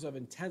 in terms of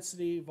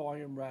intensity,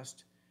 volume,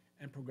 rest,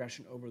 and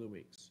progression over the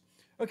weeks?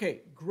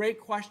 Okay, great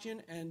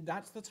question, and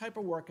that's the type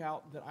of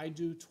workout that I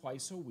do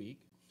twice a week.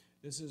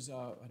 This is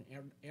an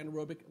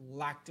anaerobic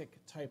lactic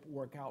type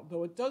workout,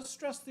 though it does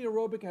stress the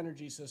aerobic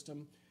energy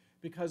system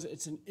because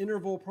it's an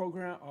interval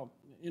program,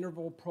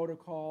 interval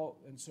protocol,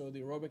 and so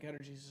the aerobic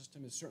energy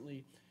system is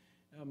certainly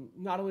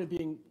not only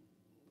being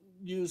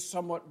used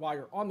somewhat while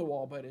you're on the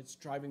wall, but it's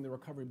driving the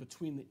recovery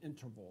between the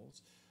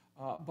intervals.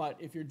 But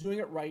if you're doing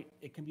it right,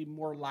 it can be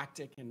more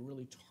lactic and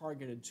really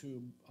targeted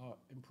to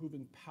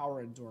improving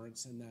power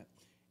endurance in that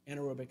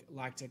anaerobic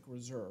lactic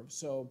reserve.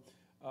 So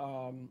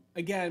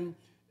again,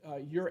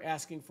 you're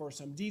asking for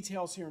some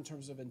details here in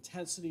terms of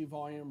intensity,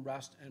 volume,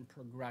 rest, and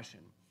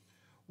progression.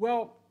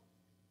 Well,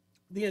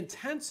 the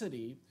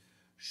intensity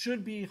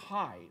should be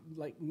high,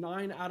 like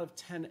 9 out of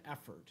 10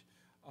 effort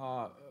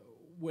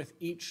with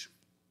each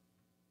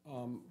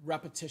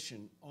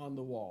repetition on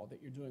the wall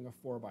that you're doing a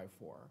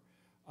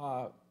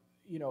 4x4.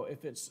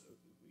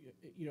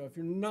 If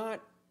you're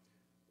not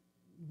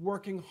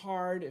working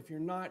hard, if you're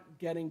not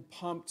getting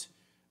pumped,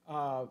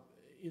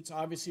 it's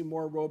obviously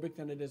more aerobic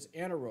than it is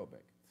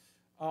anaerobic.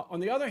 On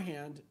the other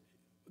hand,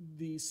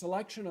 the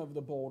selection of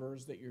the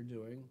boulders that you're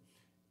doing,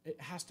 it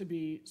has to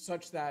be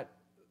such that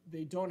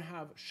they don't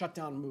have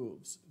shutdown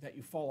moves that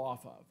you fall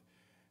off of.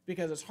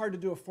 Because it's hard to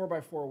do a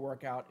 4x4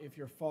 workout if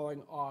you're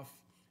falling off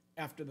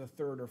after the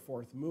third or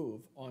fourth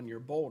move on your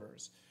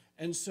boulders.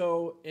 And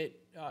so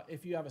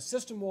if you have a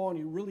system wall and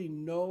you really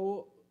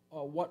know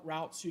what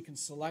routes you can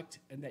select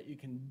and that you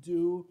can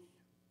do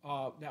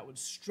that would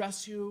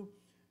stress you,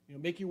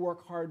 make you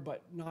work hard,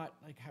 but not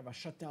like have a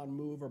shutdown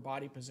move or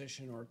body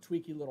position or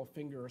tweaky little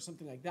finger or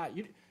something like that.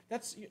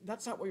 That's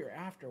not what you're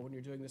after when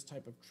you're doing this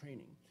type of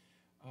training.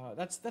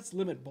 That's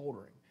limit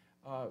bouldering.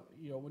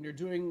 When you're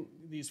doing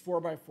these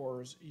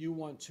 4x4s, you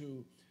want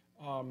to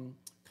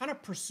kind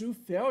of pursue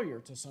failure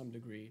to some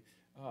degree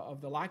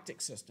of the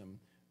lactic system.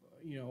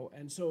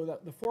 And so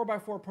the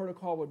 4x4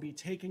 protocol would be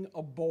taking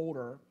a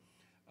boulder.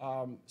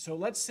 So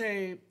let's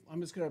say, I'm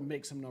just going to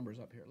make some numbers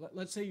up here.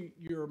 Let's say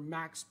your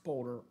max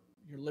boulder,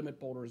 your limit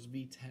boulder is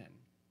V10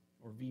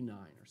 or V9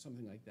 or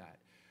something like that.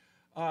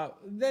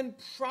 Then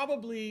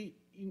probably,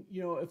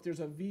 if there's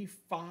a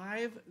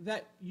V5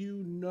 that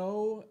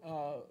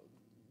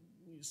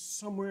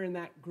somewhere in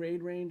that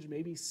grade range,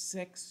 maybe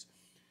 6,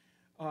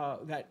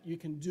 that you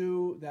can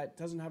do that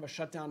doesn't have a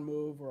shutdown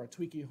move or a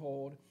tweaky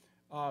hold,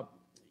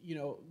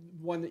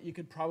 one that you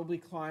could probably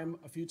climb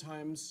a few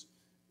times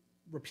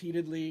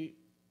repeatedly,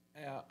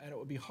 and it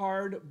would be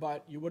hard,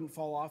 but you wouldn't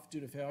fall off due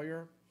to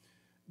failure.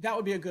 That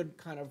would be a good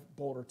kind of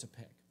boulder to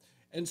pick.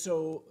 And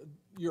so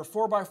your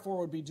 4x4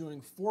 would be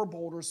doing 4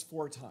 boulders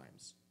 4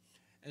 times.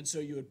 And so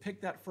you would pick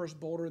that first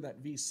boulder,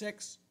 that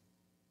V6,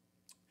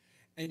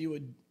 and you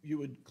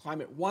would climb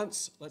it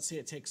once. Let's say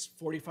it takes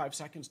 45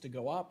 seconds to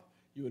go up.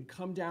 You would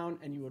come down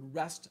and you would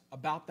rest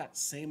about that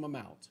same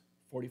amount,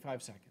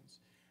 45 seconds.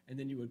 And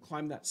then you would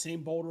climb that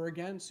same boulder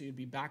again, so you'd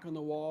be back on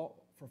the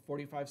wall for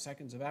 45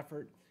 seconds of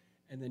effort,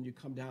 and then you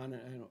come down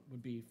and it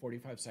would be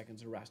 45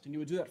 seconds of rest. And you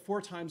would do that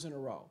 4 times in a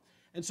row.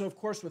 And so, of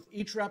course, with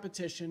each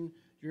repetition,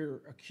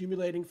 you're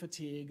accumulating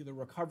fatigue. The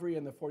recovery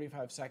in the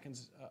 45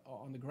 seconds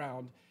on the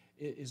ground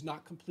is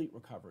not complete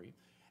recovery.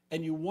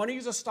 And you want to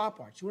use a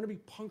stopwatch. You want to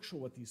be punctual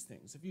with these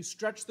things. If you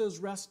stretch those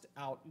rests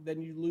out,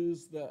 then you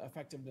lose the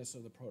effectiveness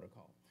of the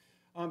protocol.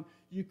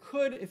 You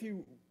could, if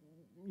you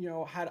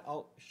had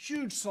a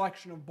huge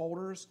selection of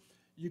boulders,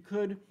 you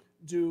could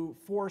do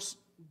 4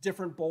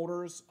 different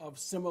boulders of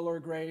similar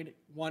grade,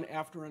 one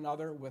after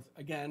another, with,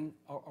 again,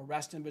 a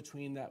rest in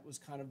between that was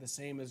kind of the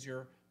same as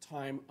your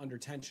time under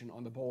tension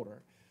on the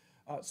boulder.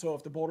 So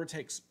if the boulder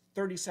takes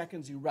 30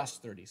 seconds, you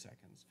rest 30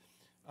 seconds.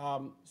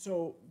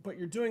 But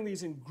you're doing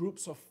these in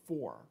groups of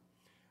 4,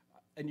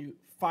 and you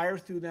fire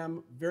through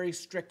them, very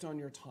strict on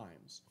your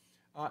times.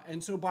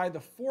 And so by the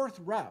 4th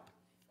rep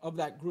of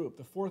that group,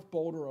 the 4th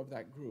boulder of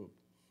that group,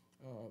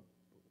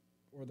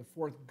 or the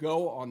 4th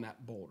go on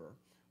that boulder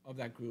of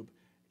that group,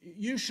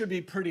 you should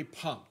be pretty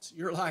pumped.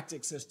 Your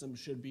lactic system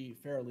should be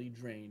fairly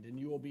drained, and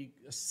you will be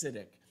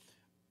acidic.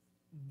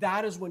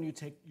 That is when you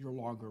take your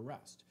longer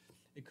rest.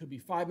 It could be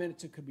 5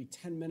 minutes, it could be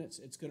 10 minutes.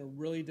 It's going to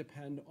really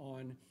depend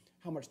on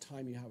how much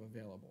time you have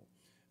available.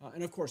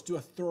 And of course, do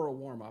a thorough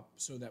warm-up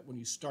so that when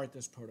you start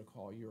this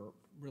protocol, you're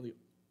really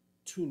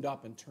tuned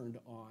up and turned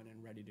on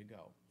and ready to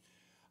go.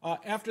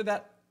 After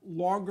that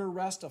longer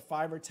rest of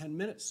 5 or 10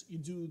 minutes, you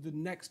do the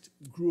next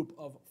group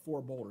of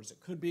 4 boulders. It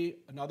could be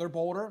another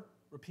boulder,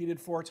 repeated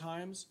 4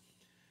 times.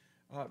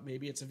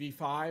 Maybe it's a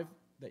V5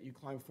 that you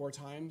climb 4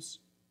 times,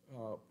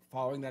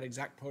 following that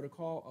exact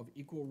protocol of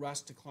equal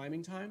rest to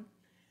climbing time.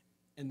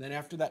 And then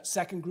after that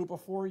second group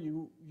of 4,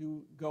 you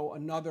go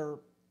another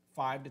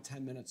 5 to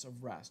 10 minutes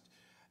of rest.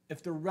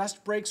 If the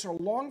rest breaks are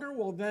longer,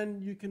 well, then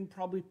you can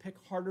probably pick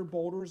harder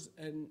boulders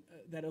and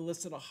that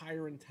elicit a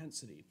higher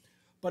intensity.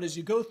 But as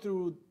you go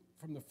through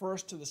from the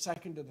first to the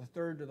second to the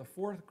third to the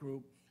 4th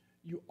group,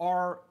 you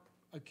are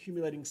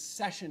accumulating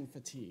session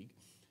fatigue.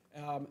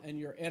 And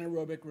your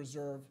anaerobic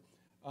reserve,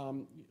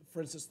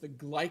 for instance, the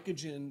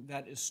glycogen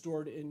that is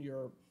stored in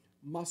your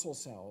muscle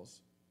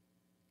cells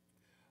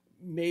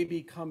may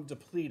become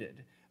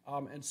depleted.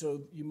 And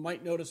so you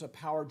might notice a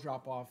power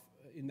drop-off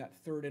in that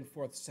third and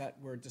fourth set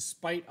where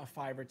despite a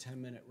 5 or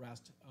 10 minute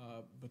rest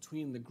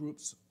between the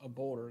groups of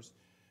boulders,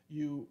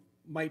 you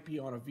might be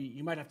on a V.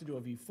 You might have to do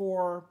a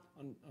V4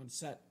 on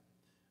set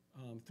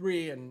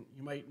 3, and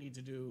you might need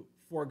to do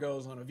 4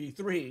 goes on a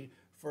V3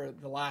 for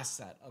the last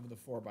set of the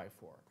 4x4,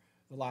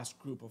 the last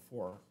group of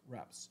 4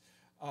 reps.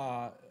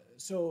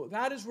 So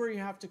that is where you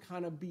have to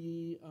kind of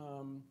be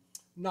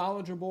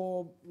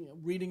knowledgeable,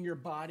 reading your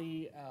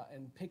body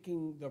and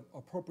picking the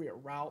appropriate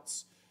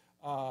routes.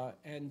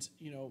 And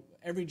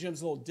every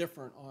gym's a little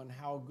different on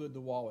how good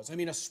the wall is. I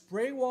mean, a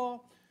spray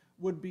wall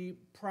would be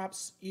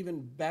perhaps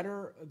even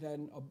better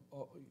than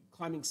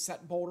climbing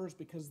set boulders,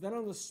 because then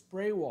on the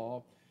spray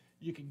wall,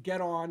 you could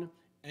get on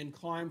and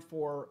climb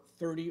for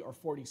 30 or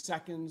 40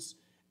 seconds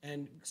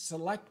and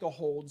select the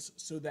holds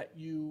so that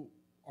you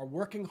are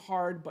working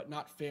hard but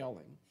not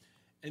failing.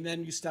 And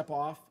then you step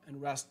off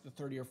and rest the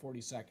 30 or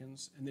 40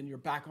 seconds, and then you're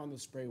back on the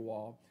spray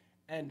wall.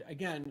 And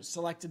again,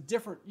 select a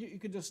different, you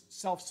could just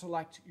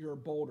self-select your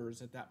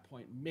boulders at that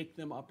point, make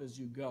them up as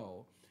you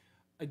go.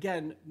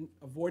 Again,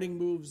 avoiding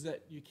moves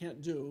that you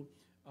can't do,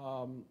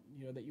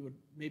 that you would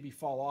maybe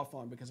fall off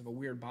on because of a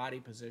weird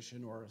body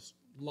position or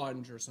a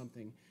lunge or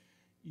something.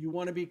 You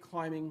want to be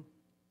climbing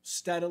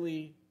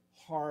steadily,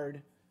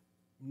 hard,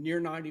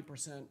 near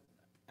 90%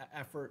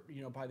 effort.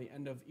 By the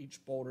end of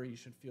each boulder, you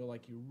should feel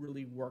like you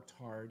really worked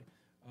hard.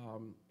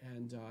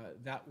 And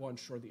that will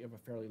ensure that you have a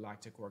fairly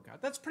lactic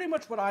workout. That's pretty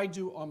much what I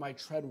do on my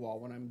tread wall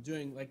when I'm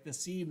doing, like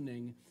this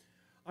evening.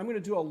 I'm going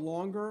to do a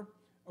longer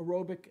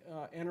aerobic,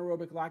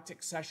 anaerobic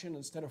lactic session.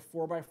 Instead of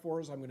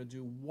 4x4s, I'm going to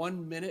do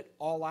 1 minute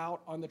all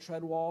out on the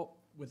tread wall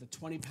with a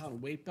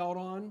 20-pound weight belt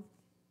on.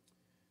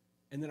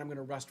 And then I'm going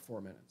to rest 4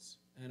 minutes.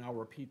 And I'll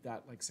repeat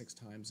that like 6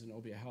 times, and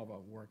it'll be a hell of a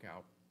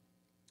workout.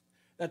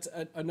 That's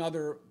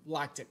another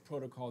lactic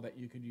protocol that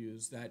you could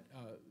use that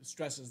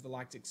stresses the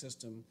lactic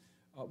system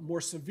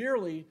more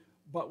severely,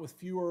 but with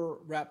fewer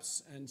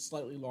reps and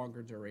slightly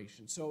longer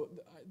duration. So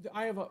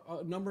I have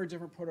a number of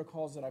different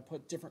protocols that I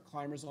put different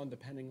climbers on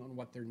depending on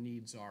what their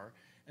needs are.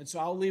 And so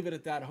I'll leave it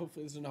at that.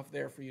 Hopefully there's enough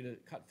there for you to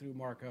cut through,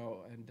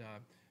 Marco, and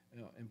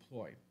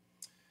employ.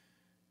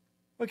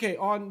 Okay,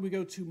 on we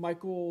go to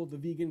Michael, the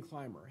vegan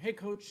climber. Hey,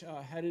 coach,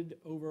 headed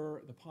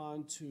over the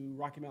pond to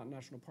Rocky Mountain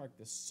National Park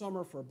this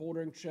summer for a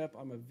bouldering trip.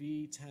 I'm a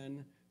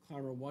V10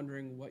 climber,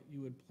 wondering what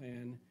you would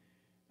plan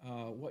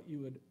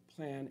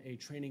a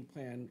training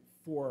plan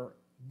for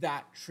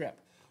that trip.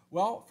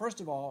 Well,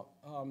 first of all,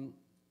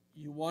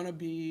 you want to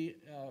be,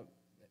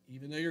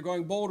 even though you're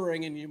going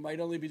bouldering and you might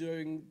only be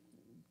doing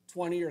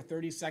 20 or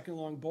 30 second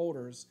long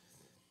boulders,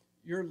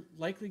 you're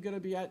likely going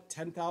to be at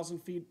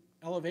 10,000 feet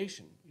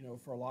elevation,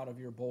 for a lot of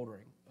your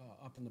bouldering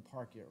up in the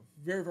park. You're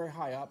very, very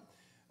high up.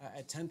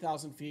 At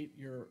 10,000 feet,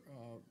 you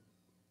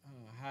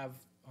have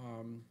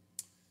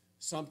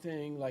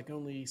something like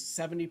only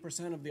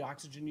 70% of the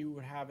oxygen you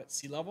would have at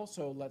sea level.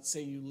 So let's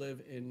say you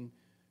live in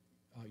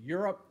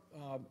Europe,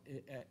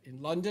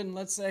 in London,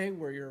 let's say,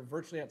 where you're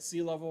virtually at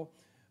sea level.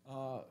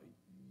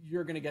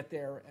 You're going to get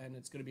there, and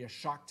it's going to be a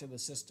shock to the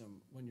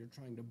system when you're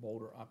trying to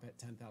boulder up at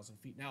 10,000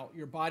 feet. Now,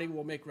 your body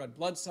will make red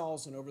blood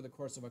cells, and over the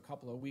course of a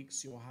couple of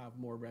weeks, you'll have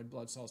more red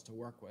blood cells to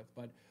work with.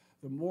 But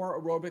the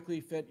more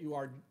aerobically fit you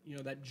are,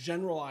 that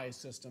generalized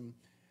system,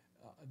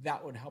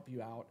 that would help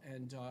you out.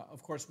 And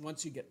of course,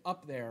 once you get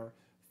up there,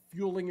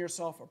 fueling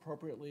yourself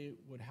appropriately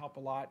would help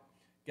a lot.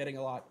 Getting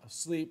a lot of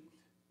sleep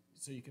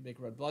so you can make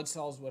red blood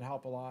cells would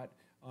help a lot.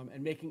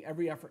 And making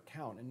every effort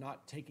count and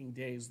not taking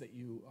days that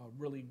you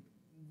really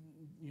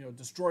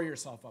destroy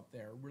yourself up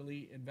there,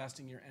 really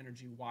investing your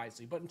energy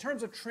wisely. But in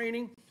terms of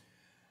training,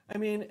 I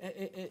mean,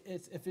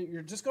 if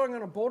you're just going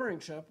on a bouldering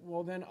trip,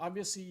 well, then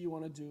obviously you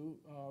want to do,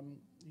 a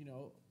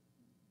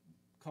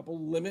couple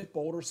limit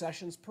boulder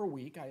sessions per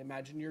week. I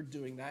imagine you're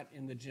doing that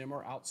in the gym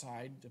or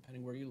outside,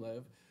 depending where you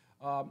live.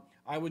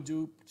 I would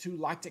do 2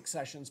 lactic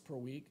sessions per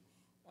week,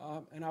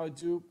 and I would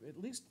do at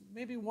least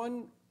maybe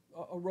 1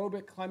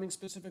 aerobic,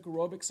 climbing-specific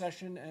aerobic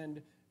session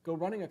and go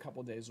running a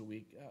couple days a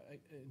week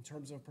in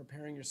terms of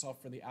preparing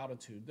yourself for the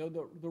altitude. Though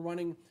the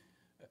running,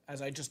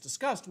 as I just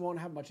discussed, won't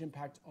have much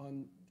impact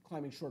on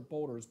climbing short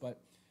boulders,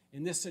 but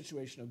in this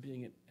situation of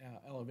being at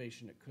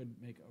elevation, it could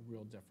make a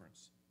real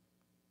difference.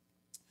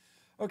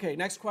 Okay,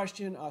 next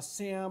question.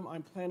 Sam,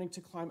 I'm planning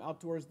to climb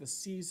outdoors this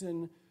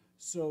season,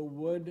 so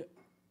would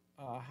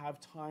have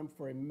time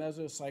for a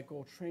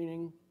mesocycle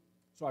training.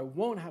 So I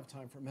won't have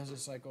time for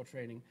mesocycle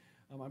training.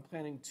 I'm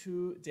planning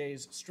 2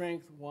 days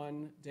strength,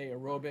 1 day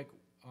aerobic,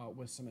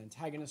 with some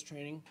antagonist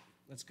training.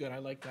 That's good. I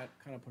like that,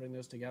 kind of putting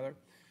those together.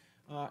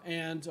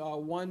 And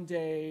 1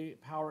 day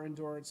power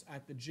endurance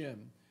at the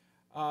gym.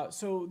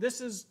 So this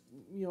is,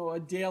 a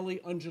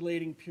daily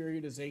undulating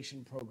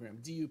periodization program,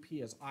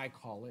 DUP as I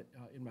call it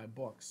in my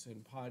books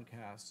and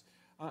podcasts.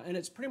 And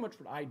it's pretty much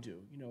what I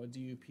do, a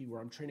DUP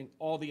where I'm training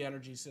all the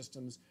energy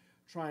systems,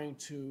 trying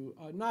to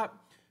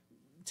not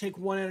take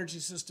one energy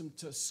system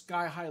to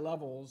sky-high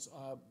levels.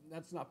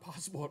 That's not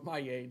possible at my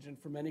age, and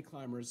for many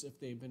climbers, if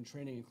they've been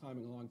training and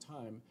climbing a long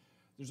time,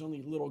 there's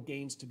only little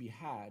gains to be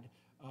had.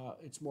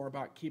 It's more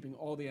about keeping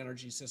all the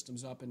energy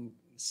systems up and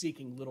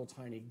seeking little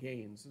tiny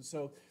gains. And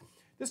so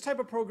this type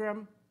of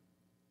program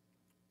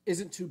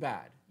isn't too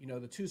bad. You know,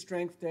 the 2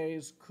 strength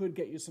days could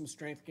get you some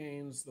strength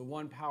gains. The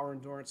 1 power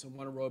endurance and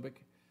 1 aerobic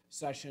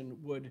session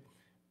would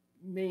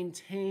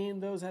maintain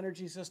those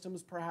energy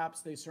systems,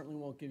 perhaps. They certainly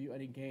won't give you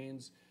any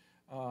gains.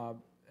 You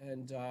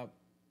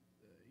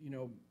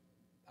know,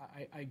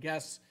 I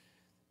guess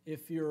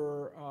if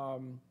you're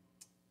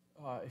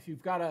if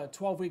you've got a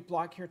 12-week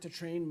block here to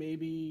train,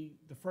 maybe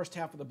the first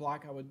half of the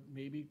block, I would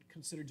maybe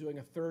consider doing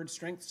a 3rd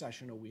strength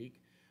session a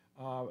week.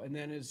 And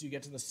then as you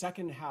get to the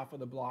second half of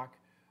the block,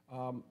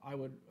 I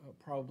would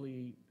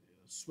probably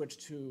switch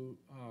to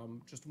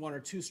just 1 or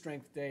 2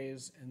 strength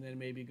days, and then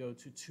maybe go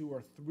to 2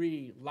 or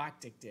 3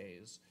 lactic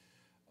days.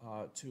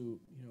 You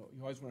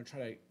always want to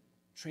try to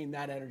train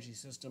that energy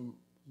system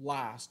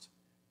last,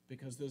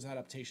 because those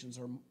adaptations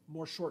are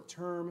more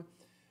short-term,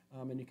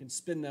 and you can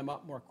spin them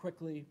up more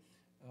quickly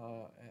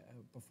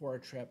before a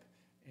trip,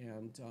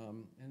 and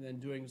then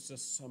doing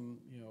just some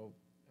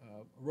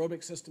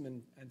aerobic system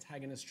and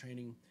antagonist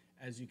training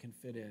as you can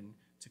fit in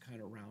to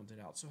kind of round it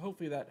out. So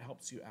hopefully that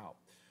helps you out.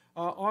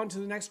 On to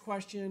the next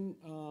question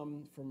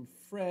from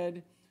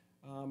Fred.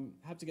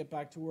 Have to get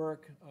back to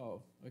work.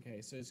 Oh,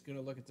 okay, so he's going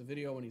to look at the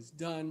video when he's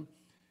done.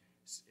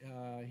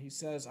 He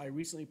says, I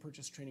recently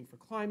purchased Training for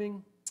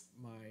Climbing,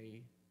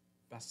 my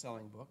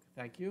best-selling book.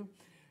 Thank you.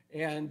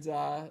 And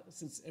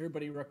since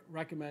everybody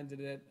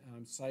recommended it,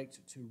 I'm psyched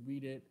to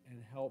read it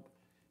and help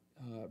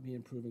me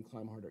improve and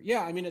climb harder.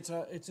 Yeah, I mean, it's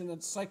an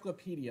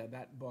encyclopedia,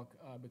 that book,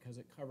 because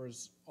it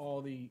covers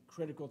all the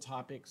critical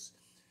topics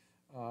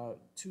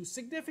to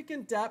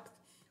significant depth.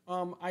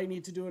 I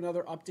need to do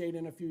another update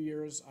in a few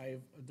years.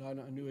 I've done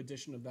a new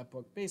edition of that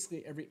book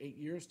basically every 8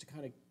 years to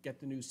kind of get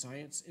the new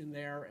science in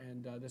there.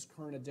 And this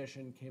current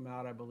edition came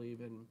out, I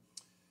believe, in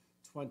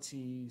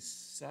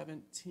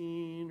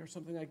 2017 or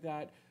something like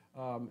that.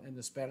 And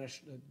the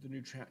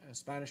new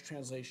Spanish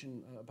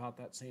translation about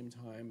that same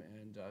time.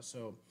 And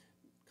so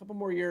a couple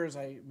more years,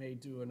 I may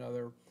do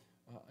another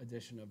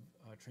edition of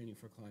Training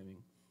for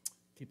Climbing.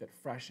 Keep it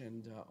fresh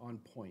and on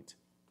point.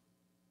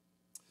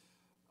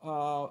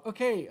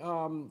 Okay,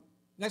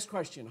 next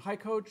question. Hi,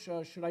 Coach.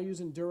 Should I use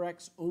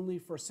Endurex only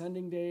for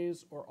sending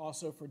days or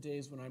also for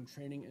days when I'm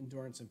training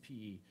endurance and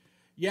PE?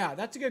 Yeah,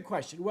 that's a good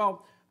question.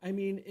 Well, I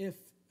mean, if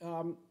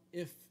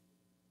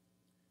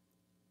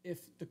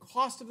the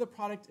cost of the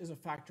product is a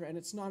factor, and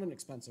it's not an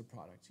expensive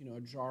product, you know,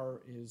 a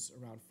jar is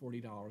around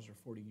 $40 or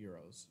 40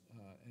 euros,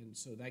 and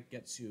so that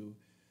gets you,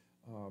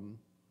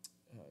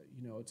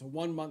 you know, it's a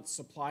 1-month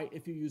supply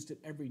if you used it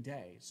every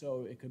day.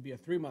 So it could be a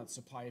 3-month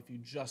supply if you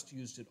just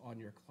used it on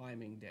your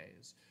climbing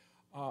days.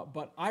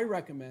 But I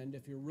recommend,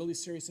 if you're really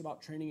serious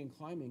about training and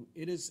climbing,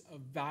 it is a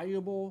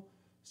valuable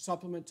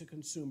supplement to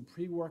consume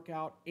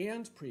pre-workout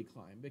and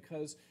pre-climb,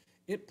 because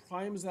it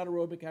primes that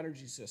aerobic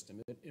energy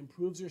system. It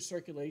improves your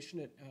circulation.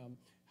 It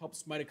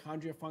helps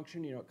mitochondria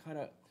function. You know, it kind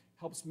of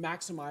helps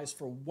maximize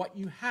for what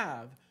you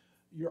have,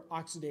 your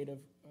oxidative,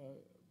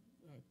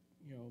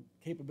 you know,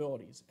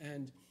 capabilities,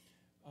 and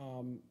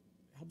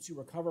helps you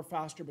recover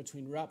faster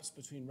between reps,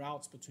 between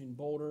routes, between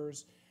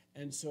boulders.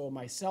 And so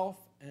myself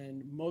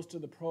and most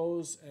of the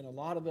pros and a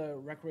lot of the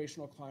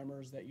recreational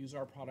climbers that use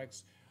our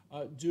products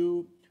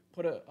do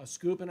put a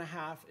scoop and a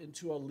half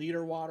into a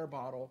liter water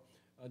bottle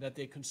that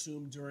they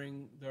consume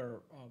during their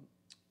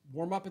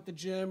warm-up at the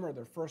gym or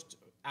their first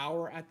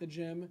hour at the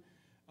gym,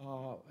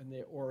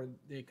 or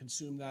they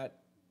consume that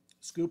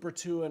scoop or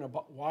two in a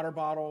water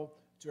bottle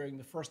during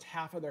the first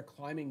half of their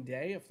climbing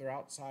day if they're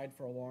outside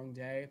for a long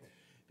day,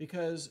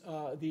 because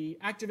the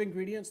active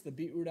ingredients, the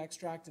beetroot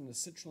extract and the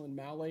citrulline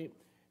malate,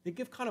 they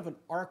give kind of an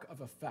arc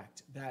of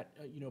effect that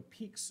you know,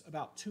 peaks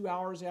about 2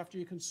 hours after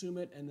you consume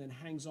it and then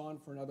hangs on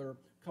for another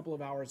couple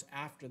of hours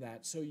after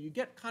that. So you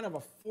get kind of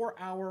a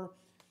 4-hour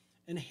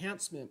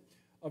enhancement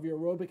of your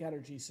aerobic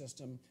energy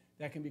system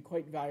that can be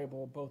quite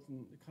valuable both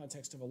in the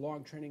context of a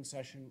long training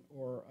session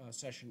or a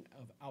session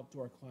of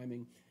outdoor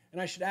climbing.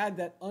 And I should add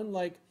that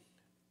unlike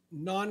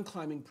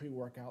non-climbing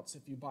pre-workouts,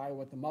 if you buy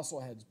what the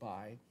muscleheads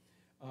buy,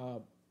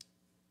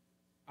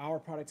 our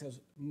product has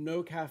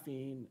no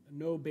caffeine,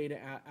 no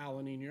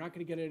beta-alanine. You're not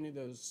going to get any of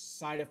those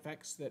side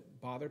effects that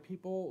bother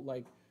people,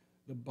 like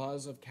the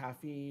buzz of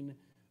caffeine.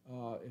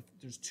 If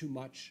there's too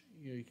much,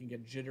 you know, you can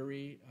get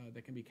jittery.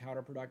 That can be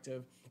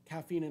counterproductive.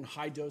 Caffeine in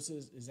high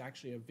doses is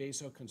actually a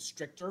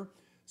vasoconstrictor,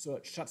 so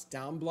it shuts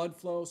down blood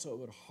flow, so it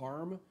would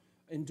harm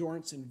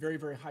endurance in very,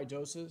 very high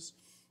doses.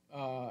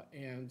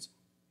 And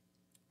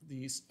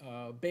these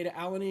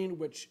beta-alanine,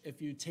 which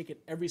if you take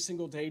it every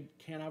single day,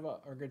 can have an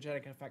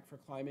ergogenic effect for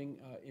climbing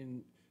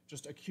in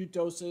just acute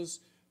doses.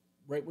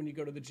 Right when you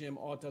go to the gym,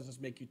 all it does is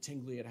make you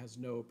tingly. It has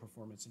no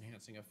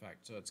performance-enhancing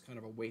effect, so it's kind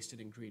of a wasted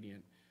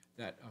ingredient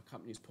that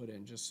companies put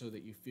in just so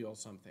that you feel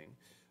something.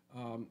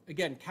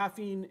 Again,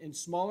 caffeine in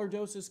smaller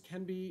doses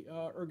can be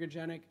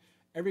ergogenic.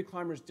 Every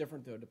climber is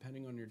different, though,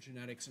 depending on your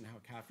genetics and how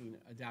caffeine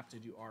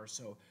adapted you are.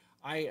 So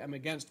I am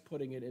against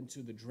putting it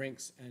into the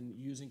drinks and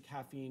using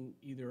caffeine,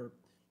 either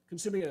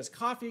consuming it as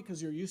coffee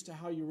because you're used to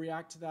how you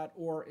react to that,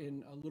 or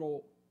in a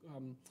little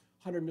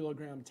 100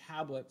 milligram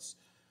tablets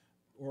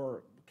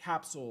or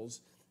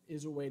capsules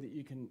is a way that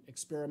you can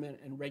experiment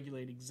and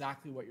regulate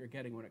exactly what you're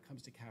getting when it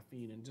comes to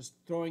caffeine. And just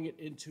throwing it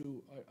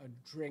into a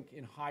drink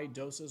in high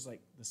doses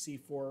like the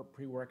C4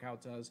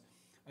 pre-workout does,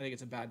 I think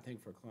it's a bad thing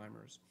for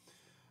climbers.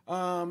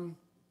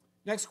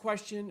 Next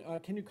question,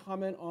 can you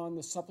comment on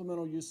the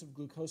supplemental use of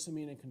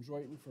glucosamine and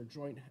chondroitin for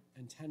joint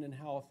and tendon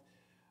health?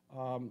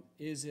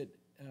 Is it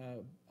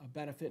a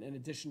benefit in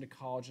addition to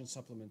collagen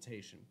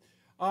supplementation?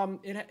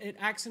 It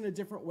acts in a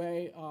different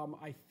way.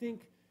 I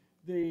think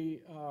the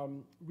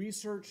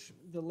research,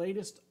 the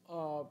latest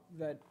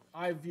that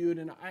I've viewed,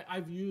 and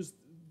I've used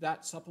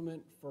that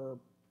supplement for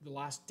the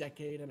last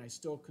decade, and I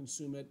still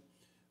consume it,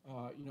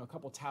 a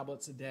couple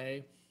tablets a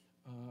day.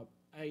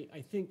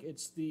 I think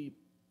it's the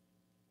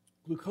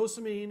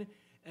glucosamine,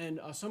 and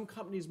some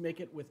companies make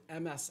it with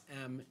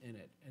MSM in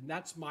it, and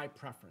that's my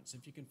preference.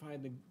 If you can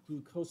find the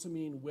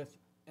glucosamine with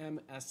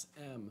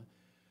MSM,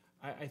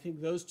 I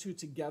think those two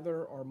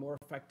together are more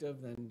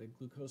effective than the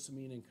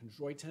glucosamine and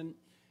chondroitin.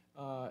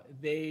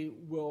 They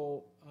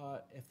will,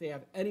 if they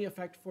have any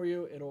effect for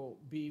you, it'll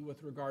be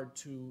with regard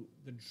to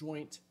the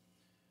joint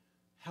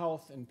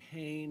health and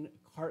pain,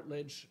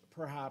 cartilage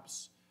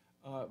perhaps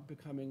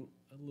becoming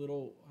a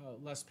little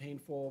less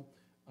painful.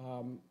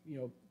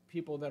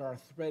 People that are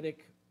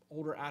arthritic,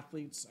 older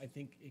athletes, I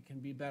think it can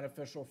be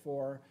beneficial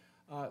for.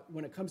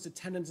 When it comes to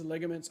tendons and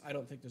ligaments, I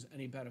don't think there's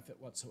any benefit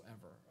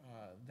whatsoever.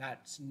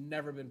 That's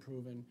never been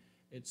proven.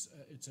 It's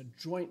a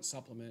joint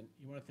supplement.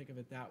 You want to think of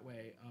it that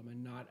way,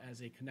 and not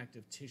as a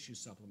connective tissue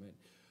supplement.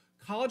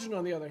 Collagen,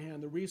 on the other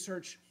hand, the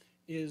research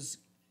is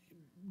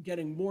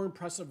getting more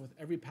impressive with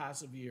every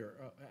passing year.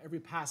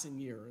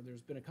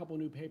 There's been a couple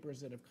new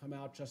papers that have come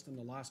out just in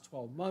the last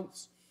 12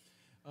 months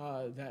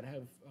that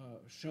have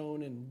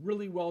shown in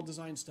really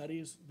well-designed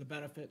studies the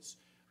benefits.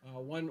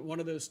 One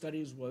of those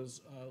studies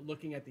was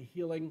looking at the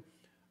healing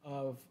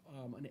of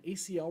an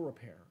ACL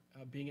repair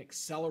being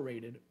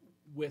accelerated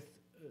with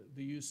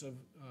the use of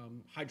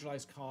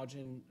hydrolyzed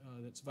collagen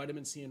that's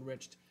vitamin C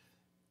enriched,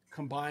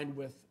 combined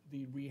with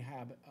the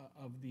rehab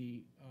of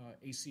the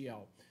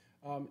ACL.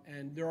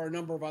 And there are a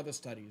number of other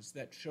studies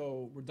that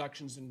show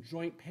reductions in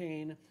joint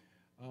pain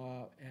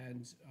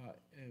and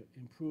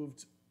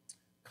improved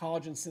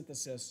collagen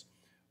synthesis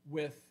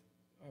with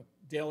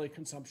daily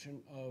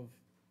consumption of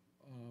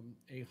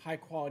a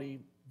high-quality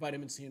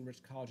vitamin C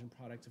enriched collagen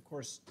product. Of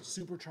course,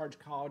 supercharged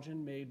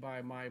collagen made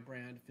by my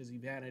brand,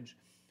 PhysiVantage.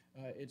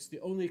 It's the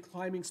only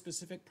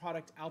climbing-specific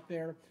product out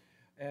there,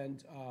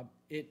 and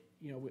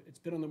it's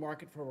been on the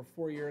market for over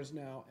 4 years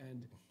now.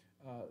 And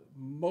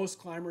most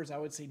climbers, I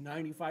would say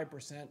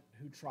 95%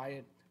 who try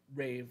it,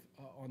 rave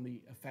on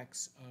the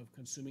effects of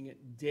consuming it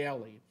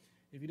daily.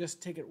 If you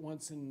just take it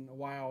once in a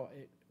while,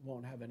 it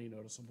won't have any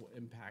noticeable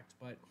impact.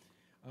 But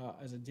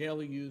as a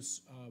daily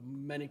use,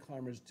 many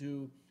climbers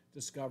do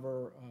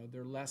discover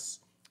they're less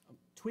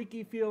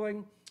tweaky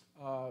feeling.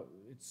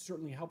 It's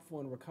certainly helpful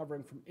in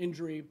recovering from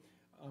injury.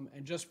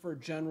 And just for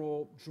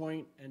general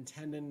joint and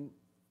tendon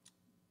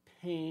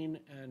pain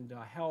and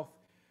health,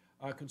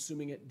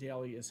 consuming it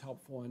daily is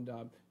helpful. And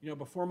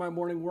before my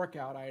morning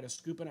workout, I had a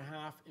scoop and a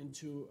half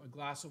into a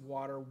glass of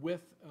water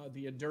with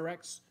the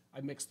Endurex.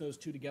 I mixed those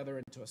two together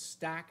into a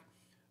stack,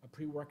 a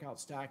pre-workout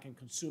stack, and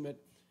consume it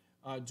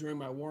during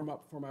my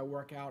warm-up for my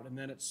workout. And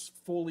then it's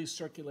fully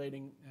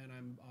circulating, and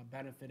I'm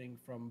benefiting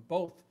from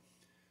both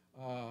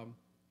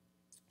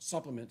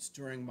supplements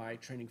during my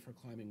training for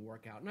climbing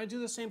workout. And I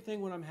do the same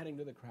thing when I'm heading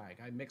to the crag.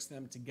 I mix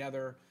them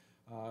together,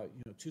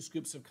 2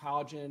 scoops of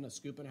collagen, a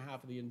scoop and a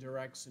half of the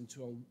Endurex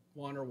into a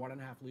 1 or 1.5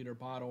 liter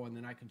bottle, and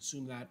then I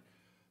consume that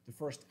the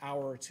first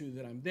hour or two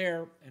that I'm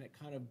there, and it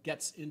kind of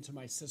gets into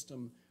my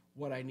system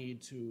what I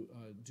need to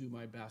do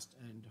my best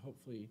and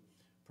hopefully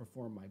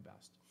perform my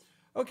best.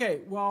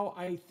 Okay, well,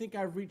 I think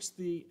I've reached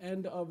the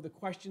end of the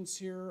questions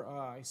here.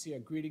 I see a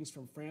greetings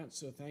from France,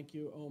 so thank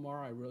you,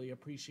 Omar. I really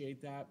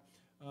appreciate that.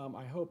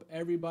 I hope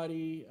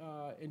everybody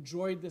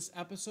enjoyed this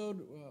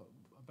episode,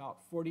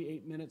 about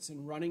 48 minutes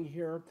in running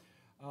here.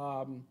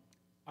 I'm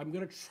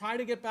going to try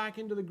to get back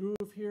into the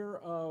groove here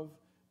of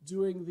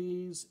doing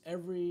these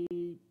every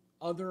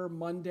other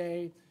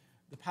Monday.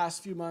 The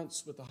past few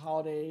months with the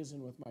holidays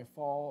and with my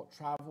fall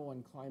travel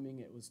and climbing,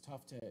 it was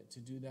tough to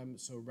do them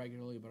so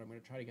regularly, but I'm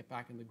going to try to get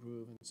back in the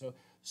groove. And so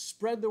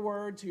spread the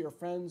word to your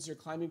friends, your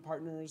climbing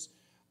partners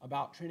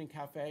about Training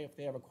Cafe. If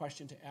they have a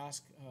question to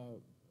ask,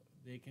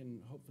 they can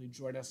hopefully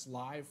join us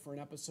live for an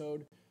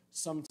episode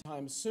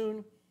sometime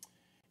soon.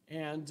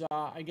 And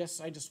I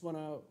guess I just want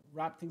to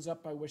wrap things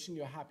up by wishing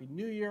you a happy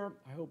new year.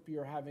 I hope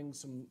you're having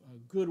some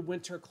good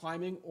winter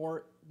climbing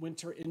or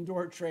winter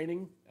indoor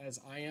training, as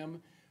I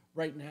am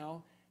right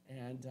now,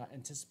 and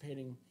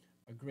anticipating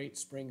a great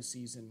spring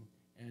season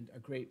and a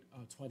great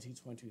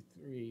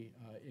 2023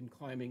 in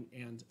climbing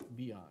and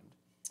beyond.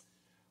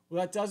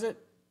 Well, that does it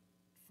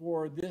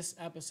for this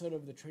episode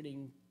of the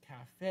Training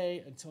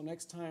Cafe. Until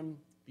next time,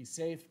 be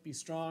safe, be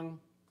strong,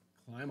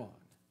 climb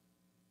on.